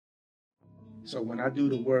So when I do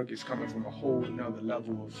the work, it's coming from a whole nother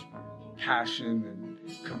level of passion and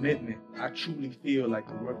commitment. I truly feel like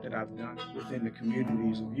the work that I've done within the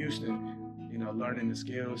communities of Houston, learning the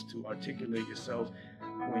skills to articulate yourself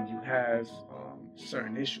when you have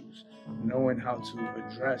certain issues, knowing how to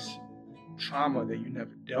address trauma that you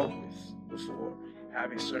never dealt with before,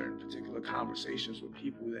 having certain particular conversations with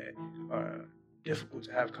people that are difficult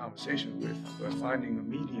to have conversations with, but finding a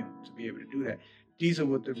medium to be able to do that. These are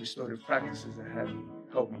what the restorative practices that have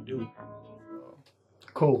helped me do.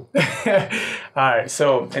 Cool. All right.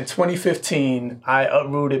 So in 2015, I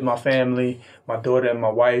uprooted my family, my daughter and my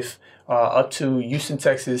wife, up to Houston,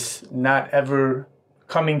 Texas, not ever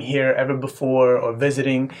coming here ever before or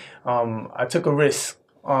visiting. I took a risk,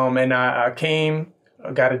 and I came,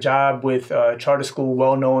 got a job with a charter school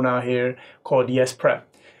well known out here called Yes Prep.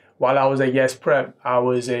 While I was at Yes Prep, I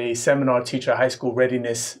was a seminar teacher, high school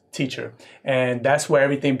readiness teacher, and that's where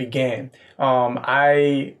everything began.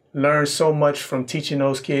 I learned so much from teaching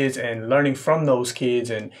those kids and learning from those kids,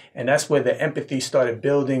 and that's where the empathy started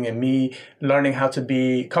building and me learning how to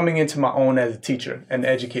be coming into my own as a teacher and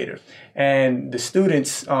educator. And the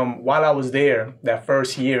students, while I was there that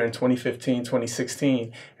first year in 2015,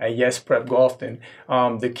 2016 at Yes Prep Gulfton,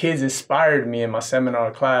 the kids inspired me in my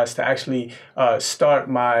seminar class to actually start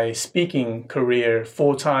my speaking career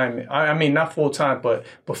full-time. I mean, not full-time, but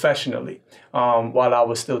professionally. While I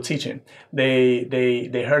was still teaching,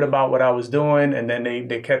 they heard about what I was doing, and then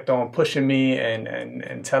they kept on pushing me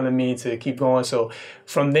and telling me to keep going. So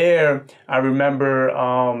from there, I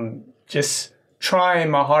remember just trying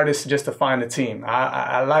my hardest just to find a team.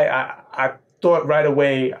 I thought right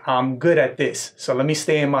away, I'm good at this, so let me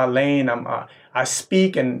stay in my lane. I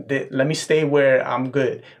speak, and let me stay where I'm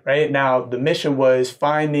good. Right now, the mission was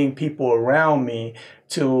finding people around me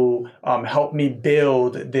to help me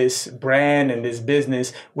build this brand and this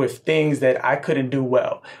business with things that I couldn't do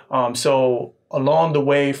well. So along the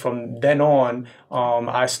way, from then on,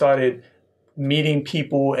 I started meeting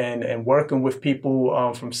people and working with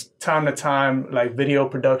people from time to time, like video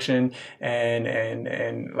production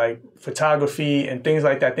and like photography and things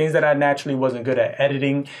like that, things that I naturally wasn't good at,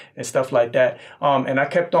 editing and stuff like that. And I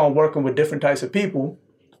kept on working with different types of people,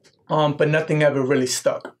 but nothing ever really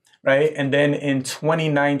stuck. Right. And then in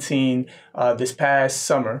 2019, this past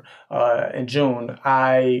summer, in June,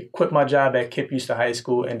 I quit my job at KIPP Houston High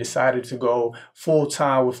School and decided to go full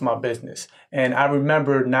time with my business. And I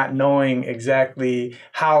remember not knowing exactly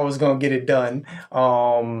how I was going to get it done.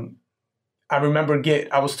 I remember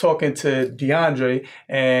I was talking to DeAndre,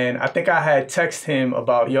 and I think I had texted him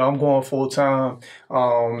about, I'm going full time.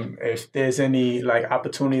 If there's any like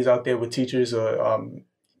opportunities out there with teachers or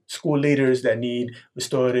school leaders that need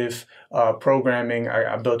restorative programming,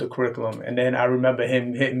 I built a curriculum. And then I remember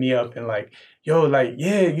him hitting me up and like,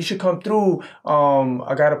 yeah, you should come through.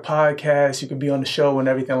 I got a podcast, you could be on the show and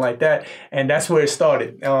everything like that. And that's where it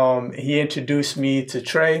started. He introduced me to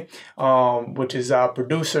Trey, which is our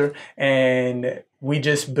producer, and we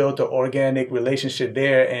just built an organic relationship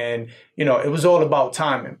there. And, it was all about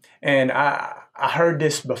timing. And I heard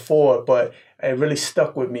this before, but it really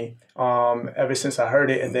stuck with me ever since I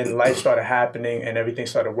heard it. And then life started happening and everything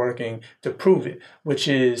started working to prove it, which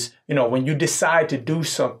is, when you decide to do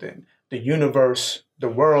something, the universe, the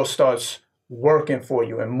world starts working for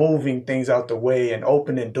you and moving things out the way and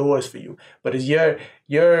opening doors for you. But it's you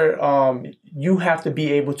have to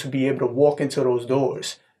be able to walk into those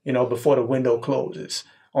doors, before the window closes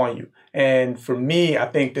on you. And for me, I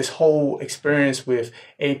think this whole experience with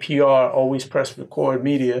APR, Always Press Record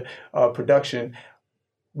Media production,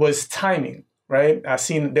 was timing, right? I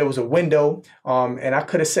seen there was a window, and I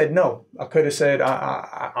could have said no. I could have said,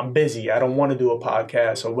 I'm busy. I don't want to do a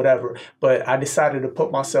podcast or whatever. But I decided to put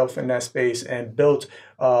myself in that space and built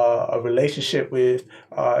a relationship with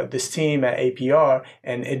this team at APR,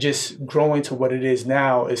 and it just growing to what it is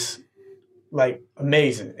now is like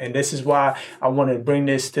amazing. And this is why I wanted to bring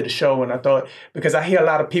this to the show. And I thought, because I hear a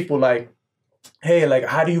lot of people like, hey, like,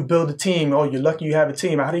 how do you build a team? Oh, you're lucky you have a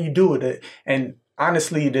team. How do you do it? And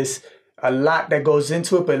honestly, there's a lot that goes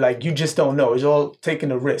into it, but like, you just don't know. It's all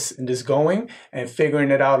taking a risk and just going and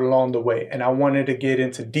figuring it out along the way. And I wanted to get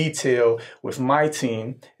into detail with my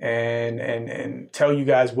team and tell you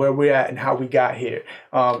guys where we're at and how we got here.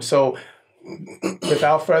 So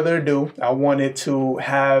without further ado, I wanted to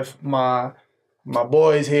have my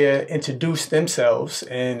boys here introduce themselves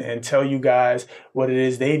and tell you guys what it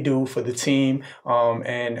is they do for the team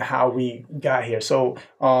and how we got here. So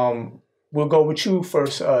we'll go with you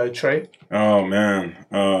first, Trey. Oh, man.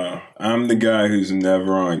 I'm the guy who's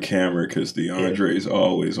never on camera because DeAndre is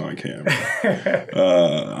always on camera.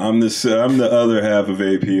 I'm the other half of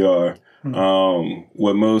APR.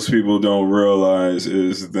 What most people don't realize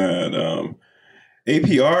is that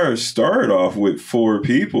APR started off with 4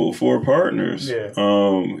 people, 4 partners. Yeah.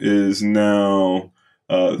 Is now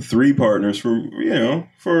 3 partners for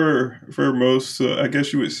most. I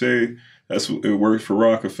guess you would say it worked for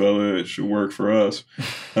Rockefeller. It should work for us.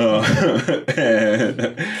 And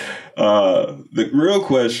the real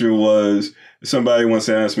question was, somebody once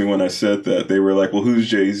asked me when I said that, they were like, "Well, who's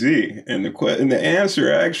Jay-Z?" And the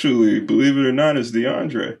answer, actually, believe it or not, is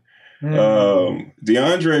DeAndre.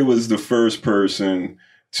 DeAndre was the first person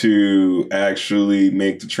to actually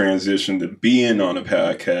make the transition to being on a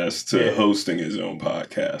podcast to hosting his own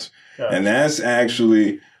podcast. Gotcha. And that's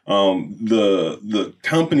actually the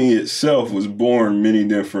company itself was born many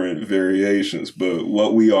different variations, but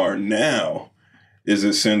what we are now is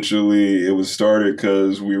essentially, it was started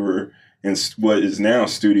because we were in what is now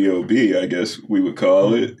Studio B, I guess we would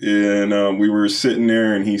call it. And we were sitting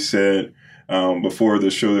there, and he said, before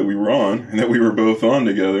the show that we were on, and that we were both on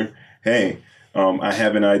together, "Hey, I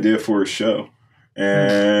have an idea for a show."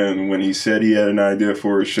 And when he said he had an idea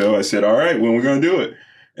for a show, I said, "All right, when we're going to do it?"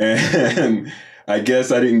 And I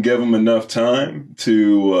guess I didn't give him enough time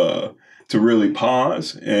to really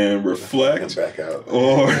pause and reflect back out.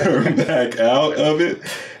 or back out of it.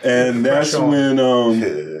 And that's when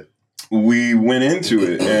we went into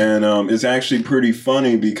it. And it's actually pretty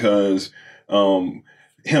funny because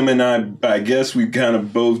him and I guess we kind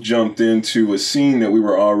of both jumped into a scene that we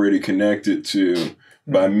were already connected to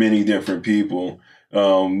by many different people.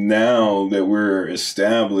 Now that we're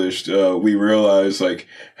established, we realize like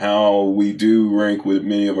how we do rank with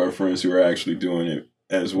many of our friends who are actually doing it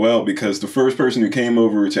as well, because the first person who came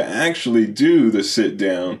over to actually do the sit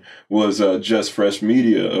down was Just Fresh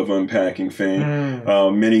Media of Unpacking fame,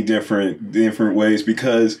 many different ways,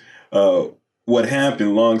 because what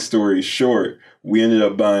happened, long story short, we ended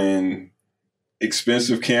up buying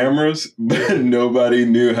expensive cameras, but nobody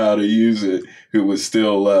knew how to use it who was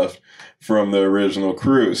still left from the original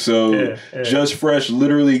crew. So Just Fresh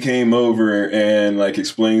literally came over and like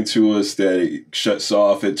explained to us that it shuts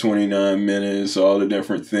off at 29 minutes, all the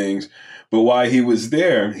different things. But while he was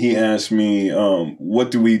there, he asked me,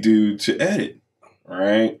 what do we do to edit?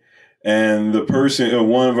 Right. And the person,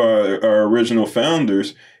 one of our original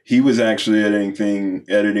founders, he was actually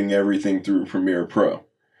editing everything through Premiere Pro.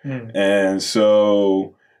 And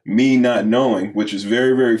so me not knowing, which is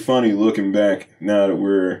very, very funny looking back now that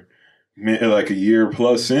we're like a year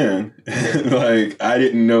plus in, like I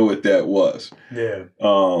didn't know what that was. Yeah.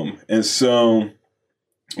 And so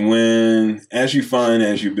as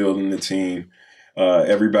you building the team,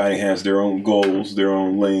 everybody has their own goals, their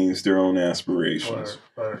own lanes, their own aspirations.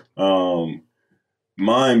 Right.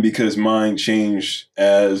 Mine, because mine changed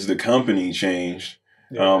as the company changed.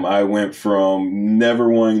 Yeah. I went from never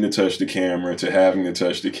wanting to touch the camera to having to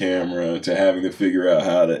touch the camera to having to figure out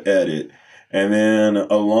how to edit. And then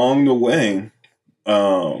along the way,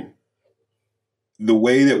 the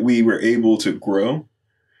way that we were able to grow,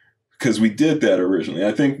 because we did that originally.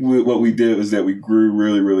 I think what we did was that we grew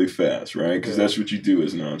really, really fast, right? Because that's what you do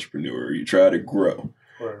as an entrepreneur. You try to grow.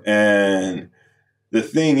 Right. And the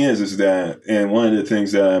thing is that, and one of the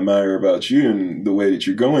things that I admire about you and the way that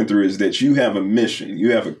you're going through is that you have a mission.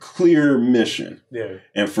 You have a clear mission. Yeah.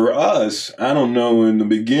 And for us, I don't know in the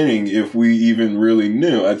beginning if we even really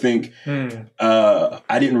knew. I think I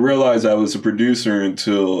didn't realize I was a producer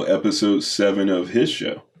until episode 7 of his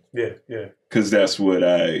show. Yeah, yeah. Because that's what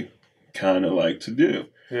I kind of like to do.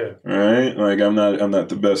 Yeah. Right? Like I'm not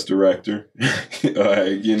the best director.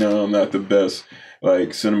 Like, I'm not the best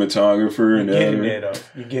cinematographer and editor.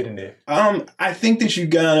 You're getting there. I think that you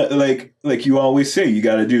gotta like you always say, you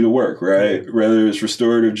gotta do the work, right? Yeah. Whether it's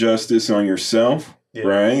restorative justice on yourself,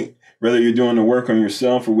 right? Whether you're doing the work on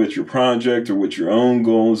yourself or with your project or with your own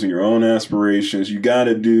goals and your own aspirations, you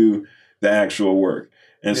gotta do the actual work.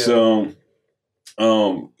 And so,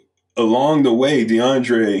 along the way,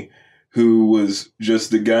 DeAndre, who was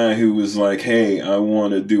just the guy who was like, "Hey, I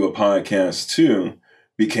want to do a podcast too,"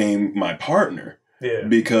 became my partner. Yeah.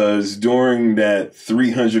 Because during that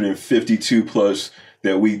 352 plus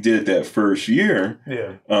that we did that first year,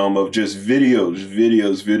 of just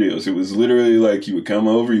videos, it was literally like you would come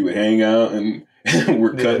over, you would hang out, and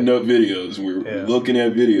we're cutting up videos, we're looking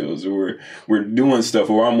at videos, or we're doing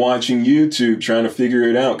stuff, or I'm watching YouTube trying to figure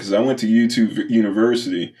it out, because I went to YouTube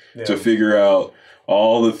University to figure out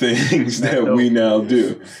all the things that we now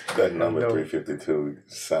do. That number 352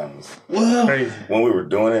 sounds crazy. When we were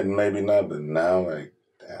doing it, maybe not, but now, like,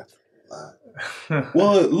 that's a lot.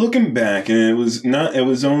 Well, looking back, and it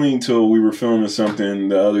was only until we were filming something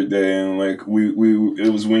the other day, and like it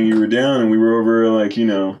was when you were down and we were over like,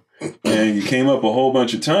 And you came up a whole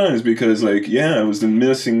bunch of times because, like, it was the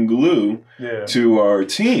missing glue to our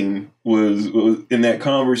team was in that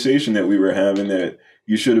conversation that we were having that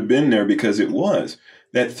you should have been there because it was.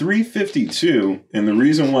 That 352, and the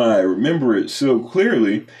reason why I remember it so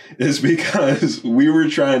clearly is because we were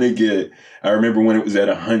trying to get, I remember when it was at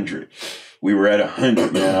 100. We were at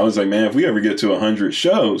 100, man. I was like, man, if we ever get to 100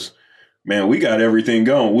 shows, man, we got everything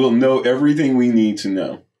going. We'll know everything we need to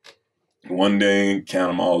know. One day,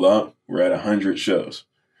 count them all up, we're at 100 shows.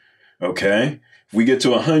 Okay? If we get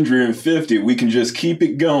to 150, we can just keep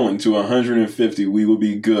it going to 150. We will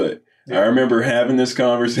be good. Yeah. I remember having this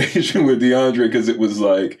conversation with DeAndre because it was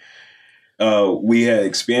like we had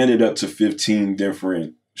expanded up to 15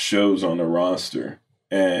 different shows on the roster.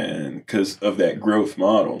 And because of that growth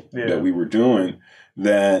model that we were doing,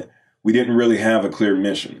 that we didn't really have a clear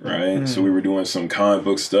mission, right? So we were doing some comic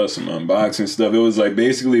book stuff, some unboxing stuff. It was like,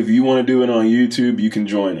 basically, if you want to do it on YouTube, you can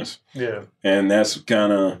join us. Yeah. And that's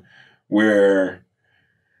kind of where,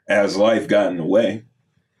 as life got in the way,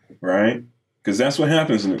 right? Because that's what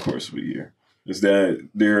happens in the course of a year, is that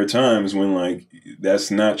there are times when, like,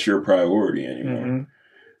 that's not your priority anymore.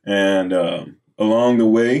 And along the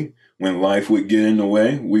way, when life would get in the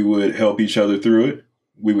way, we would help each other through it.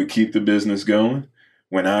 We would keep the business going.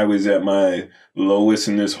 When I was at my lowest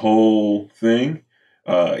in this whole thing,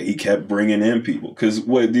 he kept bringing in people. Because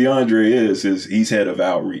what DeAndre is he's head of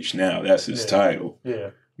outreach now. That's his title.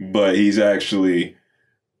 Yeah. But he's actually,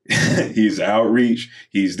 he's outreach.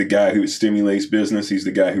 He's the guy who stimulates business. He's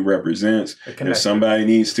the guy who represents. If somebody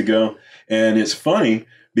needs to go. And it's funny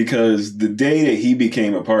because the day that he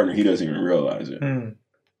became a partner, he doesn't even realize it.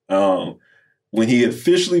 When he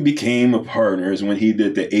officially became a partner is when he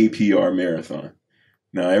did the APR marathon.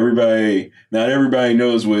 Now, not everybody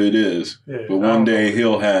knows what it is, but one day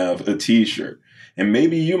he'll have a T-shirt. And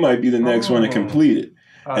maybe you might be the next one to complete it.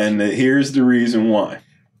 And here's the reason why.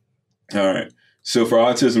 All right. So for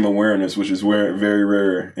autism awareness, which is very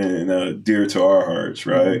rare and dear to our hearts,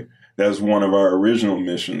 right? That's one of our original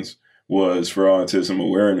missions was for autism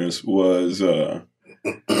awareness was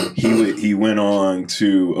he went on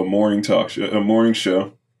to a morning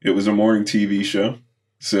show. It was a morning TV show.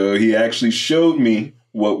 So he actually showed me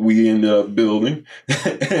what we ended up building.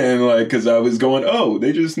 And like, cause I was going, oh,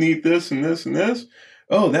 they just need this and this and this.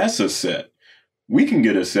 Oh, that's a set. We can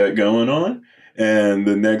get a set going on. And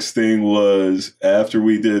the next thing was after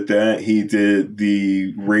we did that, he did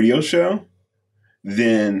the radio show,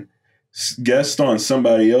 then guest on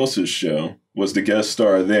somebody else's show, was the guest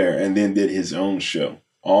star there, and then did his own show,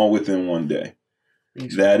 all within one day.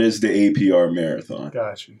 That is the APR marathon.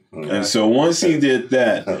 Gotcha. And so once he did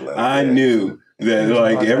that, I knew that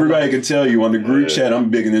like everybody could tell you on the group chat, I'm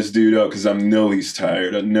bigging this dude up because I know he's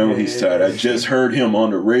tired. I know he's tired. I just heard him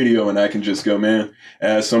on the radio and I can just go, man,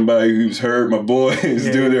 as somebody who's heard my boys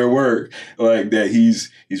do their work, like that he's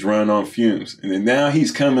running on fumes. And then now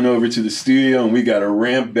he's coming over to the studio and we got to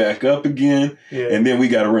ramp back up again. And then we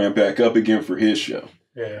got to ramp back up again for his show.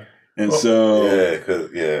 Yeah. And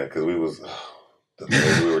because we was...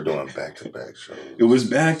 we were doing back-to-back shows. It was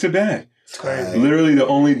back-to-back. It's crazy. Literally, the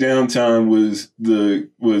only downtime was the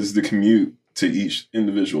commute to each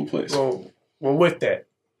individual place. Well, with that,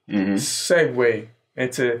 segue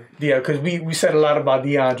into because we said a lot about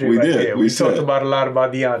DeAndre there. We talked about a lot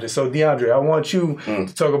about DeAndre. So DeAndre, I want you to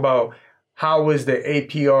talk about how was the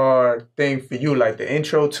APR thing for you, like the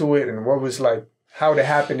intro to it, and what was like how it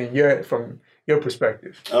happened from your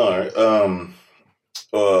perspective. All right.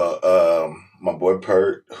 My boy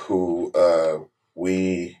Pert, who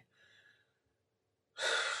we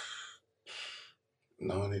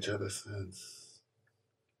known each other since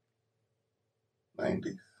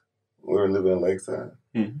 90s. We were living in Lakeside.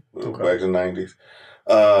 We were back in the 90s.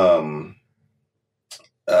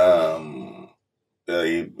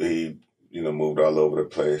 He moved all over the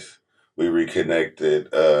place. We reconnected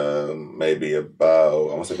maybe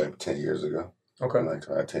about, I want to say maybe 10 years ago. Okay.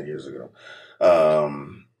 Like 10 years ago.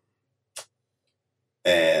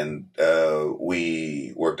 And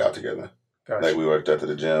we worked out together. Gotcha. Like we worked out to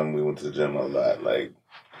the gym. We went to the gym a lot. Like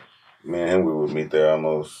me and him, we would meet there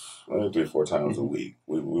almost 3-4 times a week.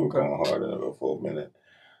 We were going hard in a full minute.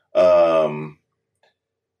 And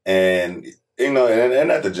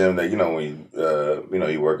and at the gym, that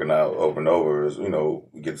when you're working out over and over,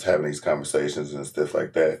 we get to having these conversations and stuff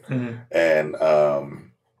like that. And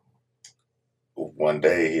one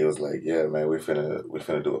day he was like, "Yeah, man, we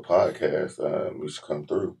finna do a podcast. We should come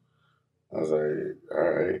through." I was like, "All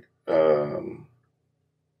right."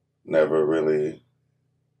 Never really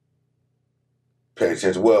paid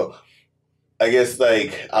attention. Well, I guess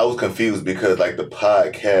like I was confused because like the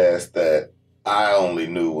podcast that I only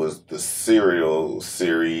knew was the Serial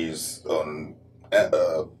series on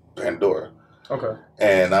Pandora. Okay.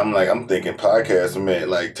 And I'm thinking podcast meant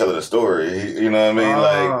like telling a story. You know what I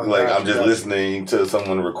mean? Like I'm just listening to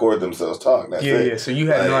someone record themselves talk. That's it. Yeah. So you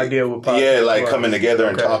had no idea what podcast Yeah, like was. coming together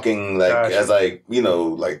and talking like as like,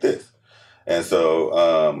 like this. And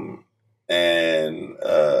so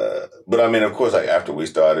but I mean, of course, like after we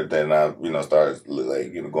started, then I, started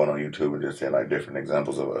like, going on YouTube and just seeing like different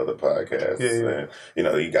examples of other podcasts. Yeah.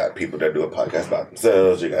 And, you got people that do a podcast about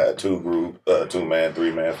themselves. You got 2-man,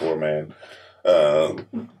 3-man, 4-man.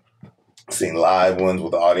 Seen live ones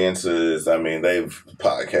with audiences. I mean,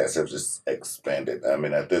 podcasts have just expanded. I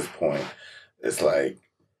mean, at this point, it's like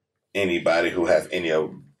anybody who has any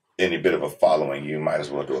bit of a following, you might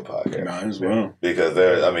as well do a podcast. Might as well. Because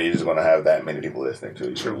you're just going to have that many people listening to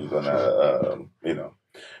you. True. You're going to,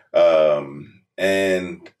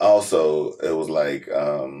 and also it was like,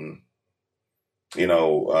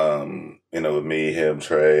 with me, him,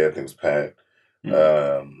 Trey, I think it was Pat,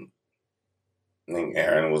 I think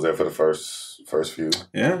Aaron was there for the first few.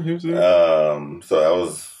 Yeah, he was there. So that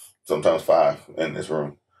was sometimes 5 in this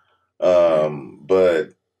room. But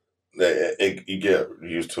you get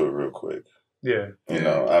used to it real quick. Yeah.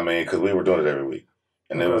 Because we were doing it every week.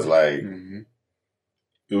 And it was like... Mm-hmm.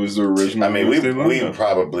 It was the original. I mean, we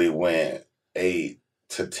probably went 8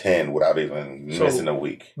 to 10 without even missing a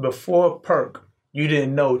week. Before Perk, you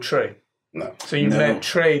didn't know Trey. No. So you met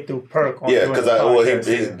Trey through Perk. Yeah, because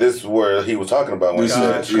this is where he was talking about when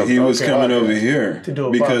he was coming over here to do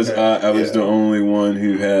a because I was the only one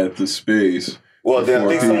who had the space. Well, then I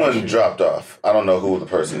think someone dropped off. I don't know who the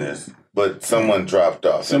person is, but someone dropped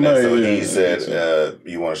off. He said,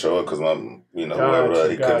 "You want to show up because I'm, whoever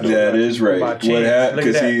he couldn't do." That is right. What happened?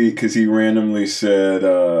 Because he randomly said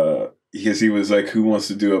because he was like, "Who wants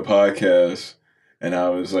to do a podcast?" And I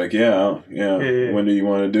was like, "Yeah. When do you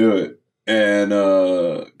want to do it?" And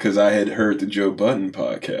because I had heard the Joe Budden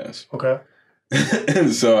podcast. Okay.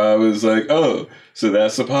 And so I was like, oh, so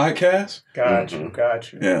that's a podcast? Got you.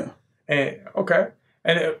 Yeah. And okay.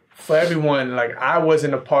 And for everyone, like I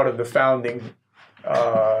wasn't a part of the founding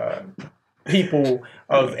people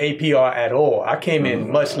of APR at all. I came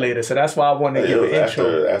in much later, so that's why I wanted to give an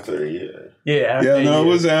intro. After a year. Yeah, it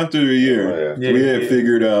was after a year. We had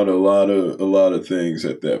figured out a lot of things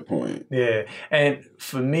at that point. Yeah, and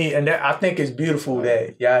for me, and I think it's beautiful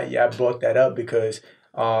that y'all brought that up because,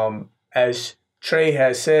 as Trey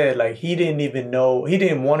has said, like he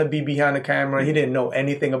didn't want to be behind the camera. He didn't know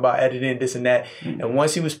anything about editing, this and that. And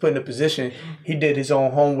once he was put in a position, he did his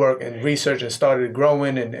own homework and research and started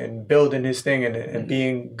growing and building his thing and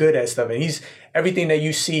being good at stuff. And he's everything that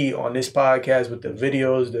you see on this podcast with the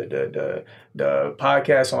videos, the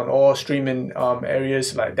podcast on all streaming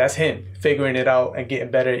areas, like that's him figuring it out and getting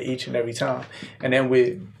better each and every time. And then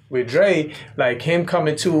with Dre, like him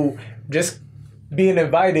coming to just being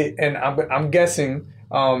invited, and I'm guessing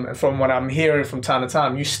from what I'm hearing from time to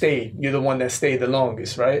time, you're the one that stayed the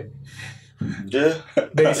longest, right? Yeah.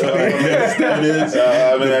 Basically. Yes, that is the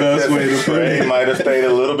best way to put it. He might have stayed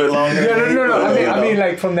a little bit longer. No. I mean,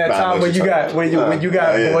 like from that time when you got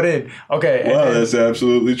brought in. Okay. Wow, that's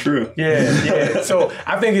absolutely true. Yeah. So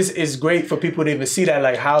I think it's great for people to even see that,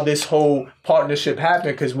 like how this whole partnership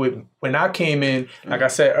happened. Because when I came in, like I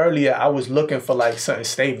said earlier, I was looking for like something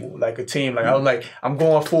stable, like a team. Like I was like, I'm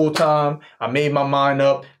going full time. I made my mind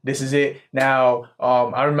up. This is it. Now,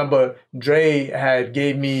 I remember Dre had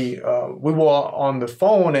gave me. We were on the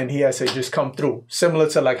phone, and he had said, "Just come through." Similar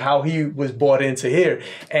to like how he was brought into here.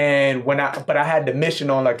 And but I had the mission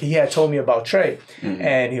on. Like he had told me about Trey,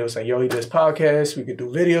 and he was like, "Yo, he does podcasts. We could do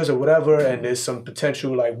videos or whatever, and there's some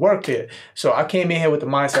potential like work here." So I came in here with the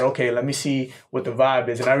mindset, okay, let me see what the vibe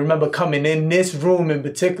is. And I remember coming in this room in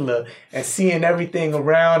particular and seeing everything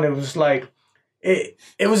around. It was like. It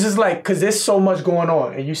was just like, because there's so much going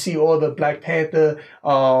on, and you see all the Black Panther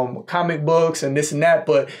comic books and this and that,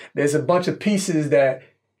 but there's a bunch of pieces that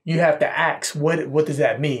you have to ask, what does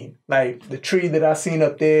that mean? Like the tree that I seen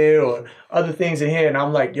up there or other things in here, and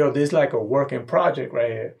I'm like, yo, there's like a working project right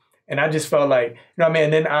here. And I just felt like, you know what I mean?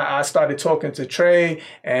 And then I started talking to Trey,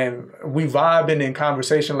 and we vibing in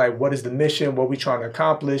conversation, like what is the mission, what we trying to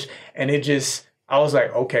accomplish, and I was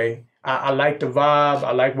like, okay, I like the vibe.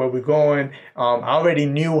 I like where we're going. I already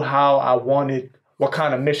knew what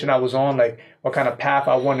kind of mission I was on, like what kind of path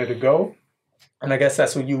I wanted to go. And I guess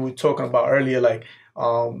that's what you were talking about earlier, like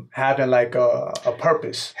having like a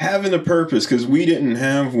purpose. Having a purpose, because we didn't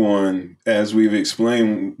have one, as we've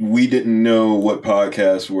explained. We didn't know what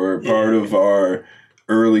podcasts were. Part of our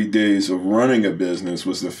early days of running a business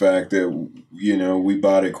was the fact that, we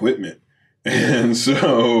bought equipment. And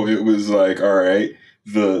so it was like, all right,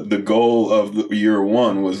 the goal of the year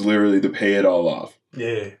one was literally to pay it all off.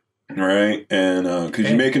 Yeah. Right. And because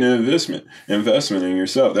you're making an investment in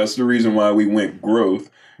yourself. That's the reason why we went growth.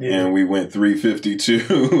 Yeah. And we went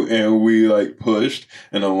 352 and we like pushed,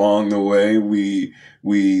 and along the way we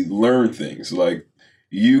learned things. Like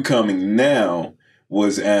you coming now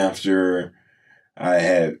was after I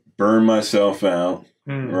had burned myself out,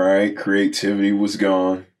 right? Creativity was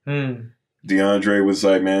gone. DeAndre was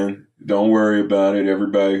like, man, don't worry about it.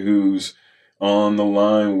 Everybody who's on the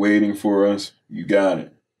line waiting for us, you got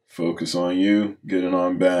it. Focus on you, get it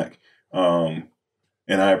on back. And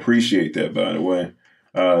I appreciate that, by the way.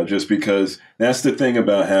 Just because that's the thing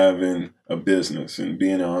about having a business and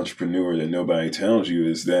being an entrepreneur that nobody tells you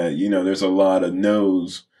is that, you know, there's a lot of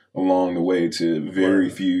no's along the way to very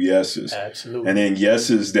few yeses. Absolutely. And then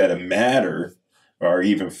yeses that matter are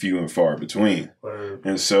even few and far between.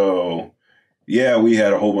 And so, yeah, we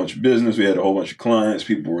had a whole bunch of business. We had a whole bunch of clients.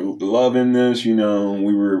 People were loving this, you know,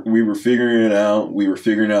 we were figuring it out. We were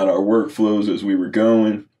figuring out our workflows as we were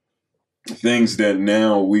going. Things that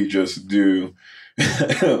now we just do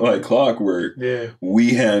like clockwork. Yeah.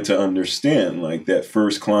 We had to understand, like that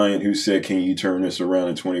first client who said, can you turn this around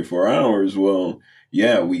in 24 hours? Well,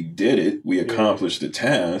 yeah, we did it. We accomplished the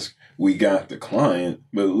task. We got the client.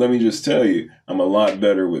 But let me just tell you, I'm a lot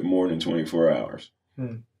better with more than 24 hours.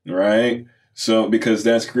 Right? So, because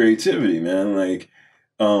that's creativity, man. Like,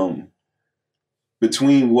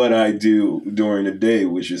 between what I do during the day,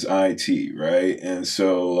 which is IT, right? And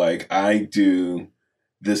so, like, I do,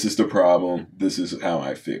 this is the problem. This is how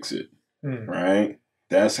I fix it, right?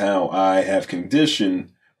 That's how I have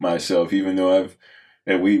conditioned myself, even though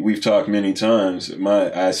we've talked many times.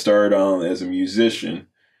 I started on as a musician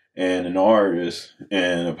and an artist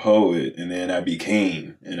and a poet, and then I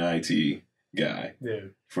became an IT guy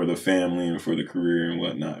for the family and for the career and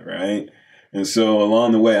whatnot, right? And so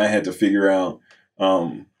along the way, I had to figure out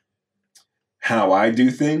how I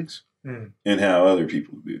do things and how other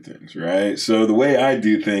people do things, right? So the way I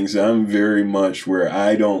do things, I'm very much where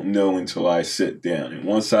I don't know until I sit down. And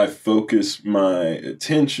once I focus my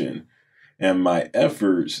attention and my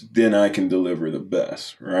efforts, then I can deliver the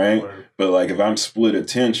best, right? But like if I'm split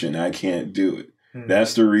attention, I can't do it.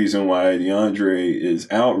 That's the reason why DeAndre is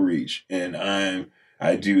outreach and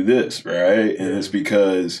I do this, right? And it's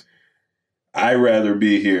because I rather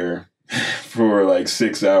be here for like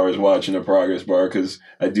 6 hours watching a progress bar because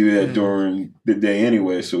I do that during the day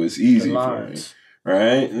anyway, so it's easy for me,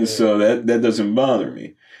 right? And so that doesn't bother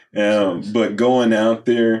me. But going out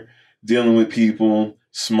there, dealing with people,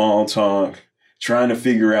 small talk, trying to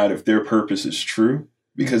figure out if their purpose is true,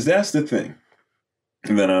 because that's the thing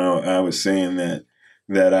that I was saying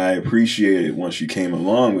that I appreciated once you came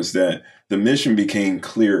along was that the mission became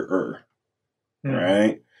clearer,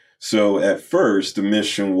 right? So at first, the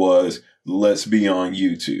mission was, let's be on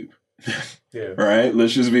YouTube, right?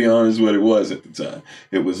 Let's just be honest what it was at the time.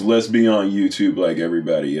 It was, let's be on YouTube like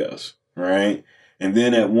everybody else, right? And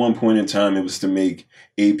then at one point in time, it was to make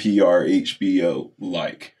APR HBO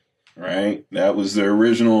like, right? That was the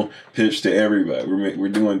original pitch to everybody. We're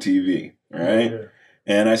doing TV, right?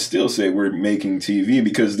 And I still say we're making TV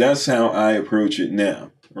because that's how I approach it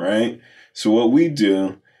now, right? So what we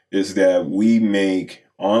do is that we make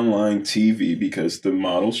online TV because the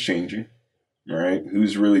model's changing, right?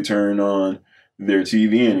 Who's really turning on their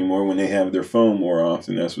TV anymore when they have their phone more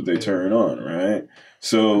often? That's what they turn on, right?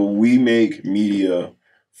 So we make media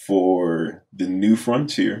for the new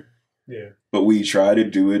frontier, but we try to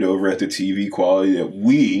do it over at the TV quality that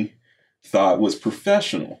we thought was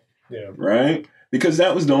professional, right? Because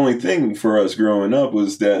that was the only thing for us growing up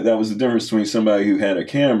was that was the difference between somebody who had a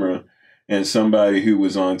camera and somebody who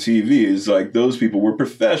was on TV. Is like those people were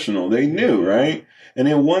professional. They knew, right? And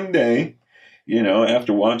then one day, you know,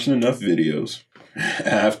 after watching enough videos,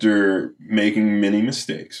 after making many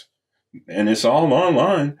mistakes, and it's all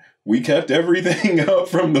online, we kept everything up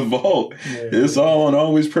from the vault. It's all on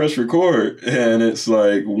always press record. And it's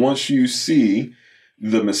like, once you see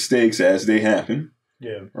the mistakes as they happen,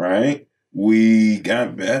 right? We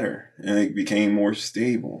got better and it became more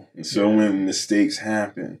stable. And so when mistakes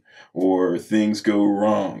happen or things go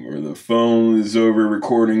wrong or the phone is over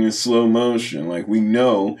recording in slow motion, like we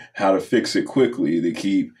know how to fix it quickly to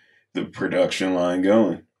keep the production line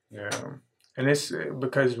going. And it's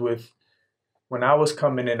because when I was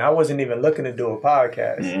coming in, I wasn't even looking to do a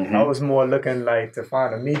podcast. I was more looking like to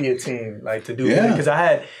find a media team, like to do because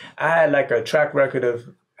I had like a track record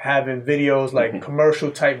of having videos, like commercial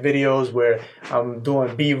type videos where I'm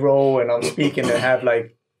doing B-roll and I'm speaking and have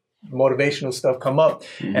like motivational stuff come up.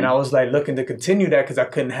 And I was like looking to continue that because I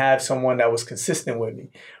couldn't have someone that was consistent with me,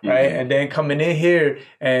 right? And then coming in here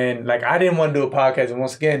and like I didn't want to do a podcast, and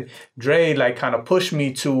once again Dre like kind of pushed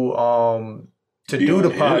me to do the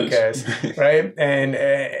podcast, right?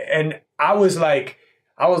 And I was like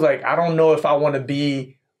I don't know if I want to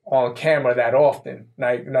be on camera that often,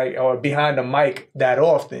 like or behind the mic that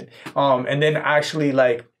often. And then actually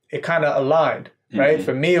like it kind of aligned, right?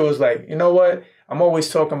 For me, it was like, you know what? I'm always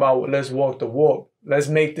talking about let's walk the walk. Let's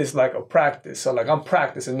make this like a practice. So like I'm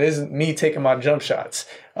practicing. This is me taking my jump shots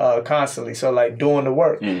constantly. So like doing the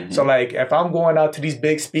work. So like if I'm going out to these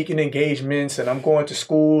big speaking engagements and I'm going to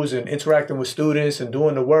schools and interacting with students and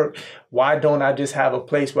doing the work, why don't I just have a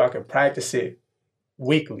place where I can practice it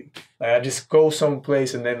weekly? Like I just go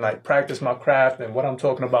someplace and then like practice my craft and what I'm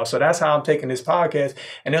talking about. So that's how I'm taking this podcast.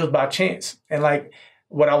 And it was by chance. And like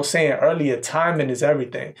what I was saying earlier, timing is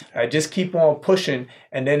everything. I just keep on pushing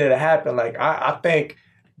and then it'll happen. Like I thank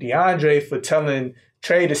DeAndre for telling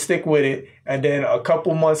Trey to stick with it. And then a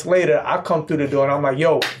couple months later, I come through the door and I'm like,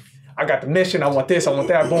 yo, I got the mission. I want this. I want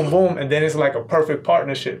that. Boom, boom. And then it's like a perfect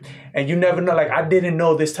partnership. And you never know. Like I didn't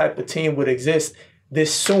know this type of team would exist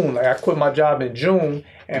this soon. Like I quit my job in June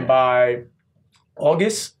and by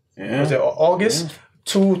August, was it August?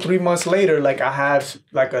 2-3 months later, like I have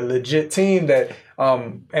like a legit team that,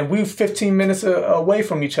 and we're 15 minutes away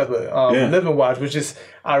from each other, living wise, which is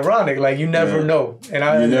ironic. Like you never know, and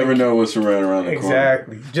you never know what's around the corner.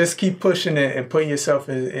 Exactly. Just keep pushing it and putting yourself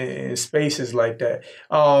in spaces like that.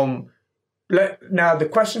 Now the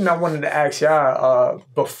question I wanted to ask y'all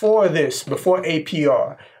before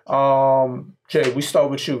APR, Jay, we start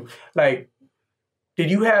with you. Like, did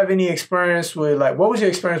you have any experience with like, what was your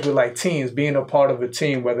experience with like teams, being a part of a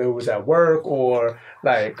team, whether it was at work or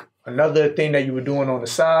like another thing that you were doing on the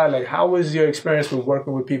side? Like, how was your experience with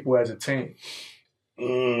working with people as a team?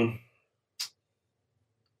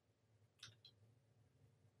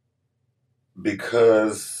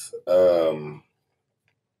 Because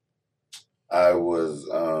I was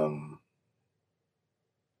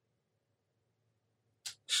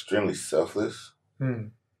extremely selfless.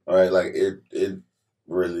 Right? Like it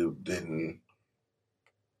really didn't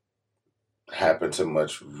happen to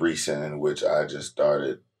much recent in which I just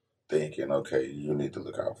started thinking, okay, you need to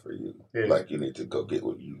look out for you. Yeah. Like you need to go get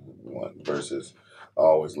what you want versus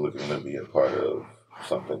always looking to be a part of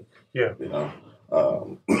something. Yeah. You know?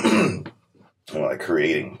 Like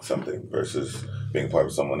creating something versus being part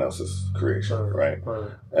of someone else's creation, right?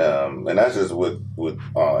 And that's just with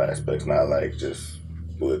all aspects, not like just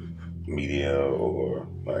with media or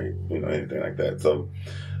like, you know, anything like that. So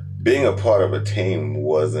being a part of a team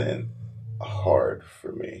wasn't hard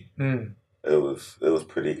for me. It was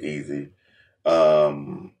pretty easy.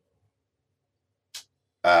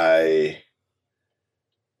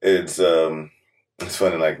 It's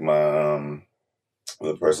funny, like my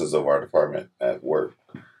the persons of our department at work,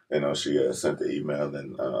 you know, she sent the email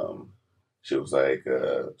and she was like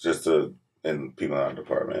and people in our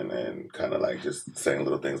department and kind of like just saying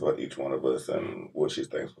little things about each one of us and what she's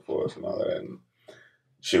thankful for us and all that. And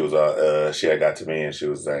she was she had got to me and she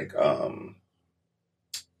was like,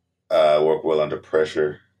 I work well under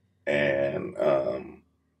pressure and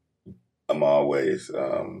I'm always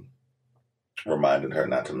reminding her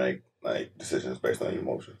not to make like decisions based on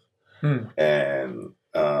emotions. And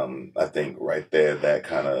I think right there that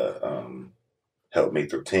kind of helped me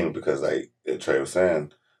through team because like Trey was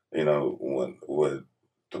saying, you know,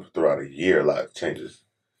 throughout a year a lot changes.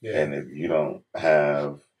 Yeah. And if you don't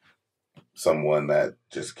have someone that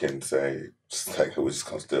just can say, just like we're just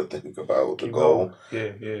gonna still think about the goal.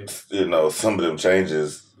 Yeah. You know, some of them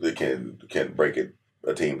changes they can break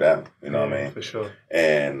a team down. You know what I mean? For sure.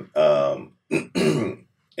 And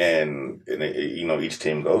and it, you know, each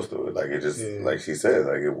team goes through it. Like it just like she said,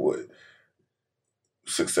 like it would.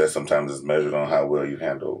 Success sometimes is measured on how well you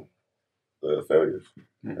handle the failures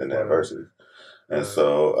and the adversity. And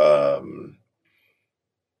so,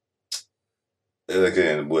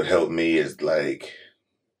 again, what helped me is like,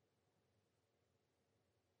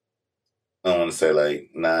 I want to say like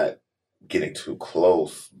not getting too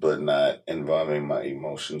close, but not involving my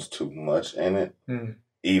emotions too much in it.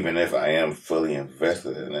 Even if I am fully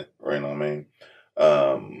invested in it, right? You know what I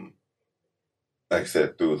mean? Like I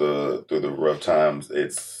said, through the rough times,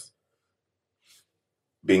 it's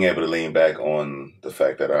being able to lean back on the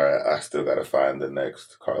fact that I still got to find the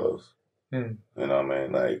next Carlos. You know what I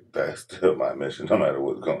mean? Like that's still my mission, no matter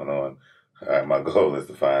what's going on. My goal is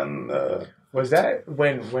to find. Was that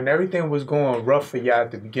when everything was going rough for you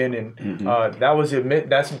at the beginning? That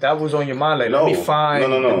was on your mind. Like, let me find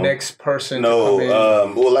the next person. No,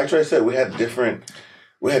 well, like Trey said, we had different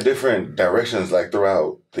we had different directions like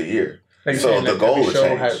throughout the year. Like so the goal would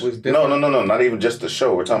change. Was no, not even just the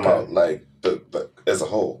show. We're talking about like the as a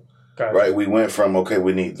whole, right? We went from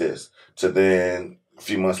we need this to then a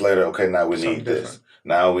few months later, now we need this.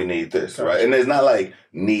 Now we need this, right? And it's not like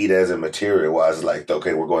need as in material wise, like,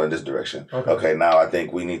 we're going in this direction. Okay, now I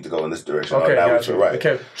think we need to go in this direction. Okay, now gotcha. Right.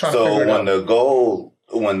 So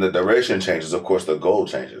when the direction changes, of course, the goal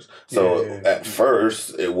changes. So at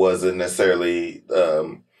first, it wasn't necessarily,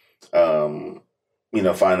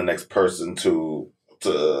 find the next person to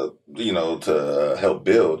help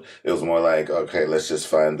build. It was more like, let's just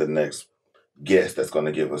find the next guest that's going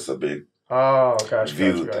to give us a big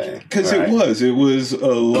view thing. Because it was a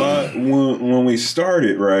lot when we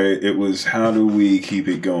started, right? It was how do we keep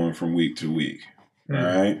it going from week to week,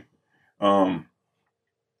 right?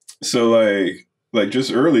 So like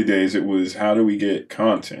just early days, it was how do we get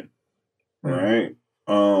content, right?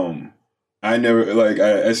 I never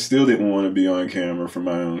I still didn't want to be on camera for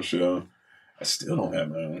my own show. I still don't have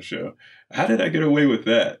my own show. How did I get away with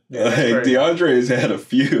that? DeAndre's had a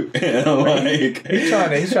few, and he's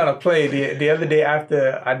trying to play. The other day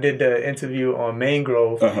after I did the interview on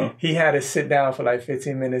Mangrove, he had to sit down for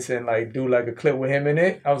 15 minutes and do a clip with him in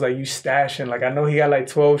it. I was like, you stashing? I know he got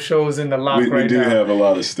 12 shows in the lock right now. We do have a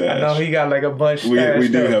lot of stash. I know he got a bunch. We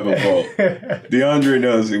do have a vault. DeAndre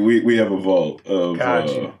knows we have a vault of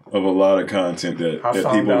a lot of content that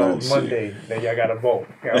people don't see. Monday that y'all got a vault.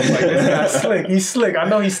 I was like, this guy's slick. He's slick. I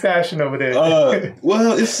know he's stashing over there.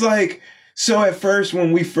 Well, it's so at first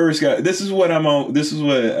when we first got this is what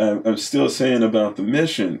I'm still saying about the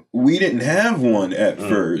mission. We didn't have one at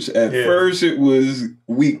first. At first it was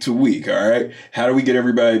week to week. All right, how do we get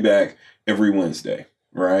everybody back every Wednesday,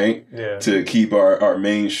 right? To keep our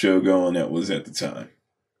main show going. That was at the time.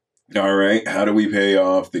 All right, how do we pay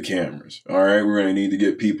off the cameras? All right, we're going to need to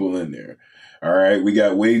get people in there. All right, we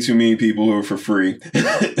got way too many people who are for free,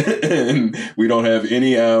 and we don't have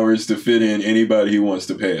any hours to fit in anybody who wants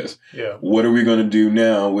to pay us. What are we going to do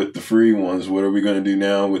now with the free ones? What are we going to do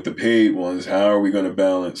now with the paid ones? How are we going to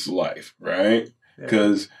balance life, right?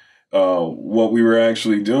 Because what we were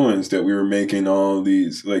actually doing is that we were making all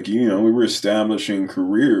these, we were establishing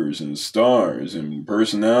careers and stars and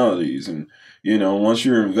personalities, and once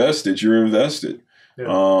you're invested, you're invested. We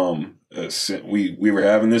were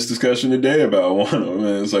having this discussion today about one of them,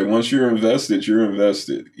 and it's once you're invested, you're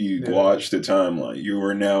invested. You watch the timeline. You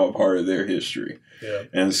are now a part of their history.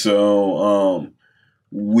 And so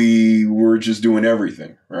we were just doing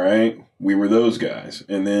everything, right? We were those guys.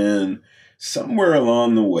 And then somewhere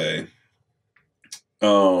along the way,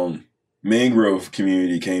 Mangrove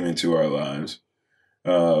community came into our lives.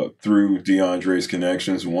 Through DeAndre's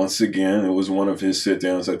connections. Once again, it was one of his sit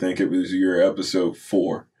downs. I think it was your episode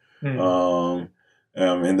 4, and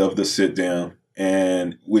of the sit down,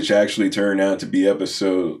 and which actually turned out to be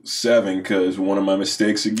episode 7 because one of my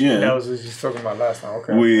mistakes again. That was just talking about last time.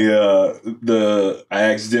 Okay. I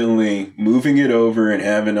accidentally moving it over and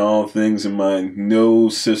having all things in mind, no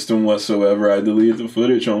system whatsoever. I deleted the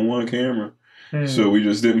footage on one camera, so we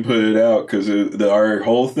just didn't put it out because our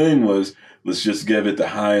whole thing was, let's just give it the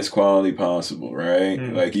highest quality possible, right?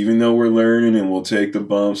 Even though we're learning and we'll take the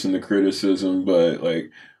bumps and the criticism, but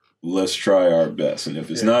let's try our best. And if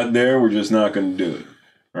it's not there, we're just not going to do it,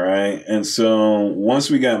 right? And so once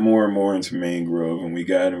we got more and more into Mangrove and we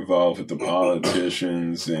got involved with the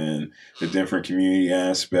politicians and the different community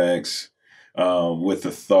aspects, with the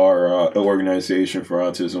THAR Organization for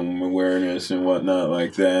Autism Awareness and whatnot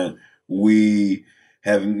like that, we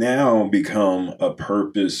have now become a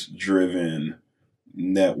purpose-driven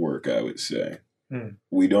network, I would say.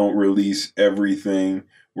 We don't release everything.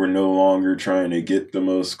 We're no longer trying to get the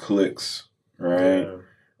most clicks, right?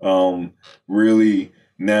 Really,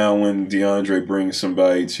 now when DeAndre brings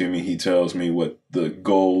somebody to me, he tells me what the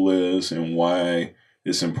goal is and why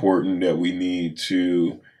it's important that we need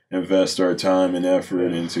to invest our time and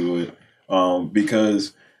effort into it.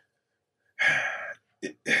 Because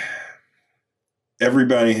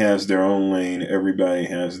everybody has their own lane. Everybody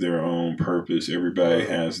has their own purpose. Everybody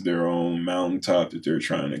has their own mountaintop that they're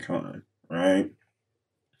trying to climb, right?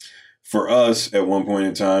 For us, at one point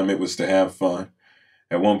in time, it was to have fun.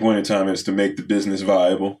 At one point in time, it's to make the business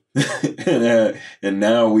viable. and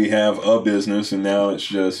now we have a business, and now it's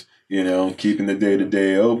just, keeping the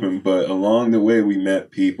day-to-day open. But along the way, we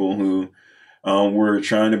met people who were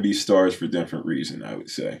trying to be stars for different reasons, I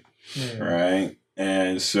would say, right?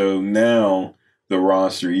 And so now the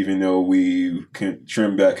roster, even though we can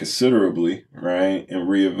trim back considerably, right, and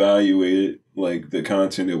reevaluate it, the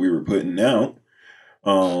content that we were putting out,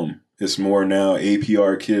 it's more now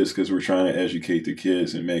APR Kids because we're trying to educate the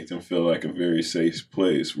kids and make them feel like a very safe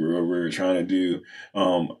place. We're trying to do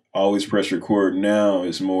Always Press Record now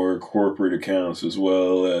is more corporate accounts as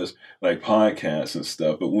well as like podcasts and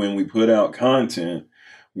stuff. But when we put out content,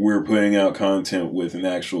 we're putting out content with an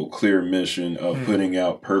actual clear mission of putting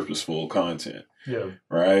out purposeful content. Yeah.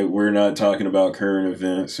 Right? We're not talking about current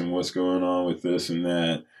events and what's going on with this and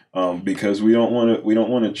that. Because we don't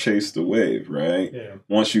want to chase the wave, right? Yeah.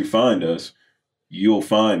 Once you find us, you'll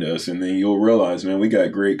find us, and then you'll realize, man, we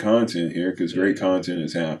got great content here because great content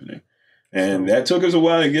is happening. And that took us a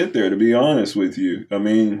while to get there, to be honest with you. I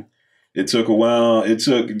mean, it took a while. It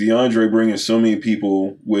took DeAndre bringing so many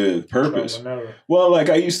people with purpose. Well, like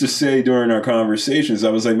I used to say during our conversations, I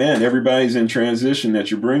was like, man, everybody's in transition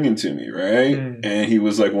that you're bringing to me, right? And he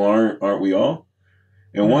was like, well, aren't we all?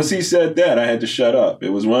 And once he said that, I had to shut up. It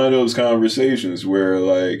was one of those conversations where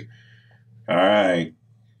like, all right,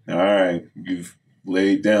 you've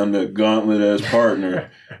laid down the gauntlet as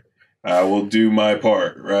partner. I will do my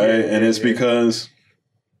part, right? And it's because,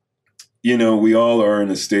 you know, we all are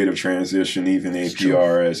in a state of transition, even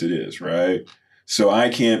APR as it is, right? So I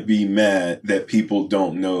can't be mad that people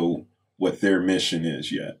don't know what their mission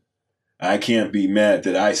is yet. I can't be mad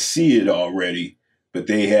that I see it already, but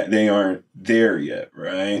they aren't there yet,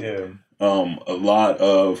 right? Yeah. A lot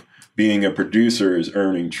of being a producer is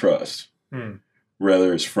earning trust,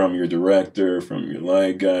 whether it's from your director, from your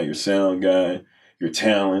light guy, your sound guy, your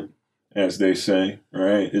talent, as they say,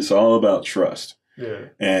 right? It's all about trust. Yeah.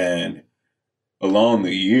 And along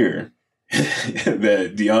the year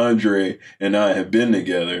that DeAndre and I have been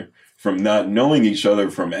together, from not knowing each other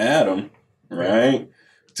from Adam, right?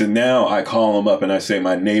 To now I call him up and I say,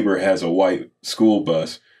 my neighbor has a white school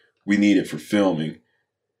bus. We need it for filming.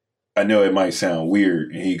 I know it might sound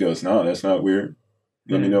weird. And he goes, no, that's not weird.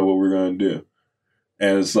 Let me know what we're going to do.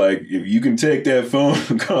 And it's like, if you can take that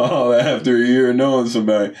phone call after a year of knowing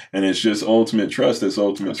somebody, and it's just ultimate trust, that's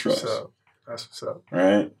ultimate trust. That's what's up.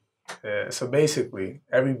 Right? Yeah. So basically,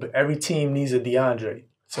 every team needs a DeAndre.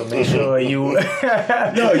 So make sure you...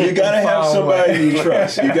 No, you got to have somebody you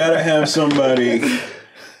trust. You got to have somebody...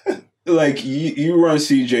 Like, you run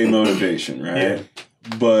CJ Motivation, right? Yeah.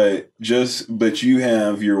 But you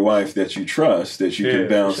have your wife that you trust, that you can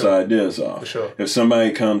bounce ideas off. For sure. If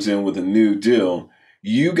somebody comes in with a new deal,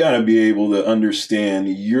 you got to be able to understand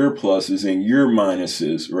your pluses and your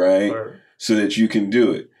minuses, right? So that you can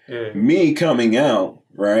do it. Yeah. Me coming out,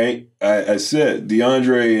 right? I said,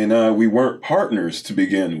 DeAndre and I, we weren't partners to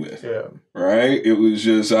begin with. Yeah. Right? It was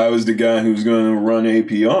just, I was the guy who was going to run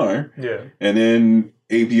APR. Yeah. And then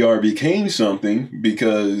APR became something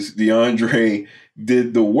because DeAndre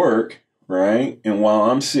did the work, right? And while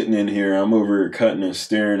I'm sitting in here, I'm over here cutting and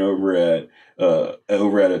staring over at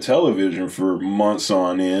a television for months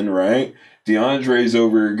on end, right? DeAndre's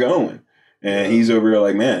over here going. And he's over here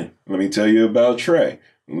like, man, let me tell you about Trey.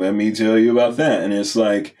 Let me tell you about that. And it's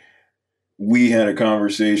like, we had a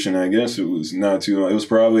conversation, I guess it was not too long. It was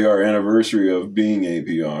probably our anniversary of being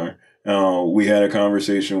APR. We had a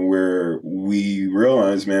conversation where we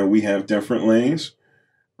realized, man, we have different lanes,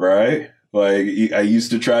 right? Like, I used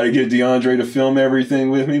to try to get DeAndre to film everything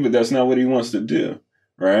with me, but that's not what he wants to do,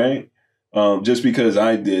 right? Just because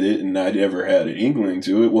I did it and I never had an inkling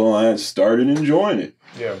to it, well, I started enjoying it.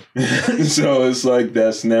 Yeah. So it's like,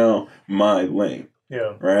 that's now my lane.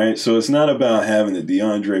 Yeah. Right? So it's not about having the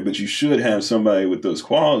DeAndre, but you should have somebody with those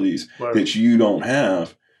qualities that you don't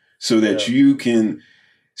have so that you can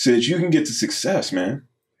get to success, man.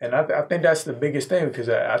 And I think that's the biggest thing, because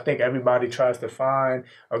I think everybody tries to find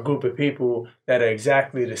a group of people that are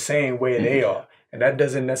exactly the same way they are. And that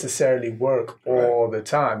doesn't necessarily work all the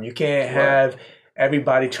time. You can't have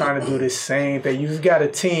everybody trying to do the same thing. You've got a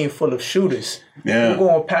team full of shooters. Yeah. Who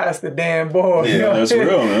going to pass the damn ball? Yeah, that's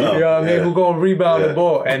real, man. You know what I mean? Who going to rebound the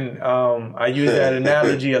ball? And I use that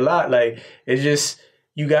analogy a lot. Like, it's just,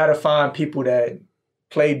 you got to find people that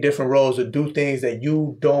play different roles or do things that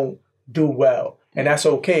you don't do well. And that's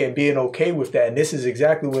okay, and being okay with that. And this is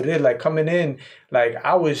exactly what it is. Like, coming in, like,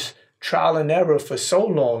 I was trial and error for so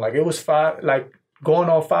long. Like, it was going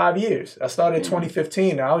on 5 years. I started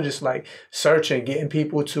 2015, and I was just like searching, getting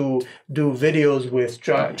people to do videos with,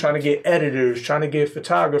 trying to get editors, trying to get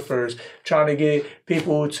photographers, trying to get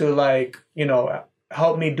people to, like, you know,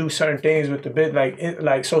 help me do certain things with the bit,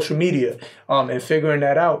 like social media, and figuring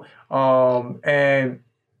that out, and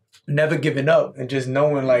never giving up, and just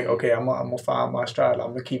knowing, like, okay, I'm gonna find my stride.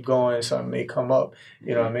 I'm gonna keep going. Something may come up,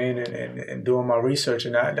 you know what I mean, and doing my research,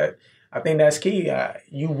 and I think that's key.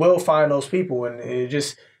 You will find those people, and it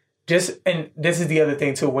just and this is the other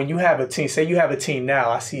thing too. When you have a team, say you have a team now,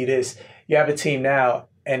 I see this. You have a team now,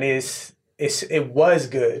 and it was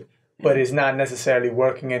good, but it's not necessarily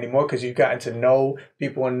working anymore because you've gotten to know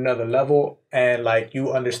people on another level, and like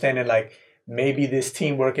you understanding like maybe this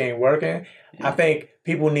teamwork ain't working. I think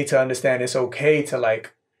people need to understand it's okay to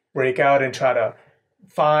like break out and try to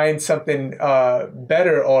find something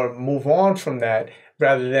better or move on from that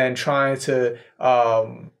rather than trying to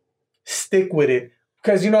stick with it.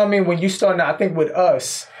 Because, you know what I mean? When you start now, I think with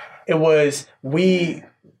us, it was we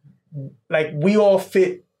all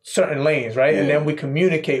fit certain lanes, right? And then we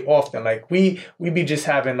communicate often. Like we be just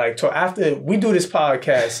having like talk after we do this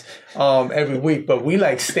podcast every week, but we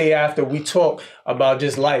like stay after we talk about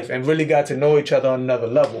just life and really got to know each other on another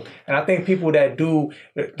level. And I think people that do,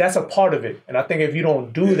 that's a part of it. And I think if you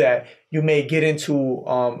don't do that, you may get into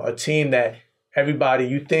a team that everybody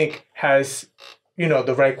you think has, you know,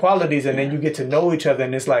 the right qualities, and then you get to know each other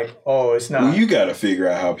and it's like, oh, it's not. Well, you got to figure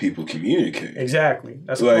out how people communicate. Exactly.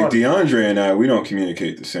 That's like DeAndre and I, we don't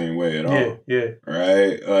communicate the same way at all. Yeah.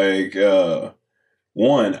 Right? Like,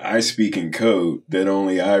 one, I speak in code that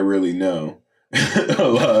only I really know a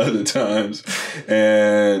lot of the times.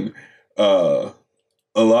 And a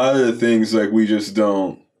lot of the things, like, we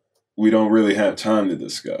don't really have time to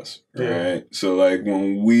discuss. Right? So, like,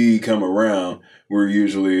 when we come around, we're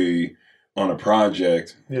usually on a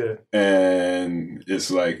project, and it's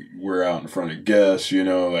like we're out in front of guests, you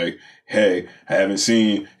know, like, hey, I haven't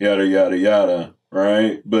seen yada yada yada,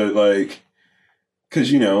 right? But like,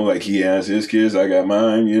 because, you know, like, he has his kids, I got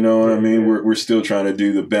mine, you know what I mean? We're still trying to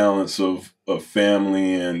do the balance of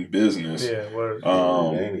family and business. Word.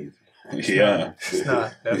 It's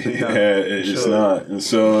not. Definitely not. It's not. And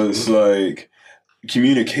so it's like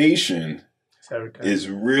communication is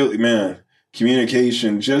really, man,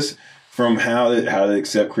 communication just from how to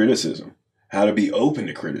accept criticism, how to be open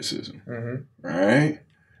to criticism, right?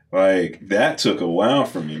 Like, that took a while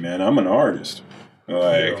for me, man. I'm an artist.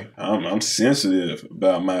 Like, I'm sensitive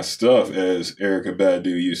about my stuff, as Erykah Badu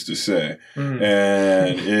used to say.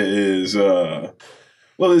 And it is, well,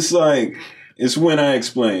 it's like, it's when I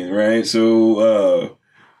explain, right? So,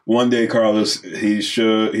 one day, Carlos,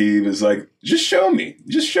 he was like, just show me,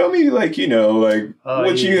 like, you know, like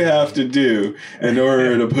what you have to do in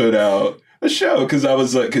order to put out a show. Cause I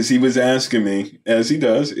was like, cause he was asking me, as he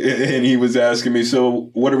does, and he was asking me, so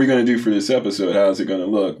what are we going to do for this episode? How's it going to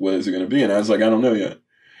look? What is it going to be? And I was like, I don't know yet.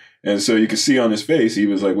 And so you could see on his face, he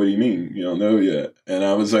was like, what do you mean you don't know yet? And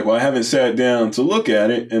I was like, well, I haven't sat down to look at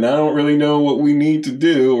it, and I don't really know what we need to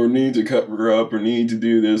do or need to cover up or need to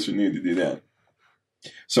do this or need to do that.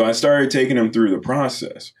 So I started taking him through the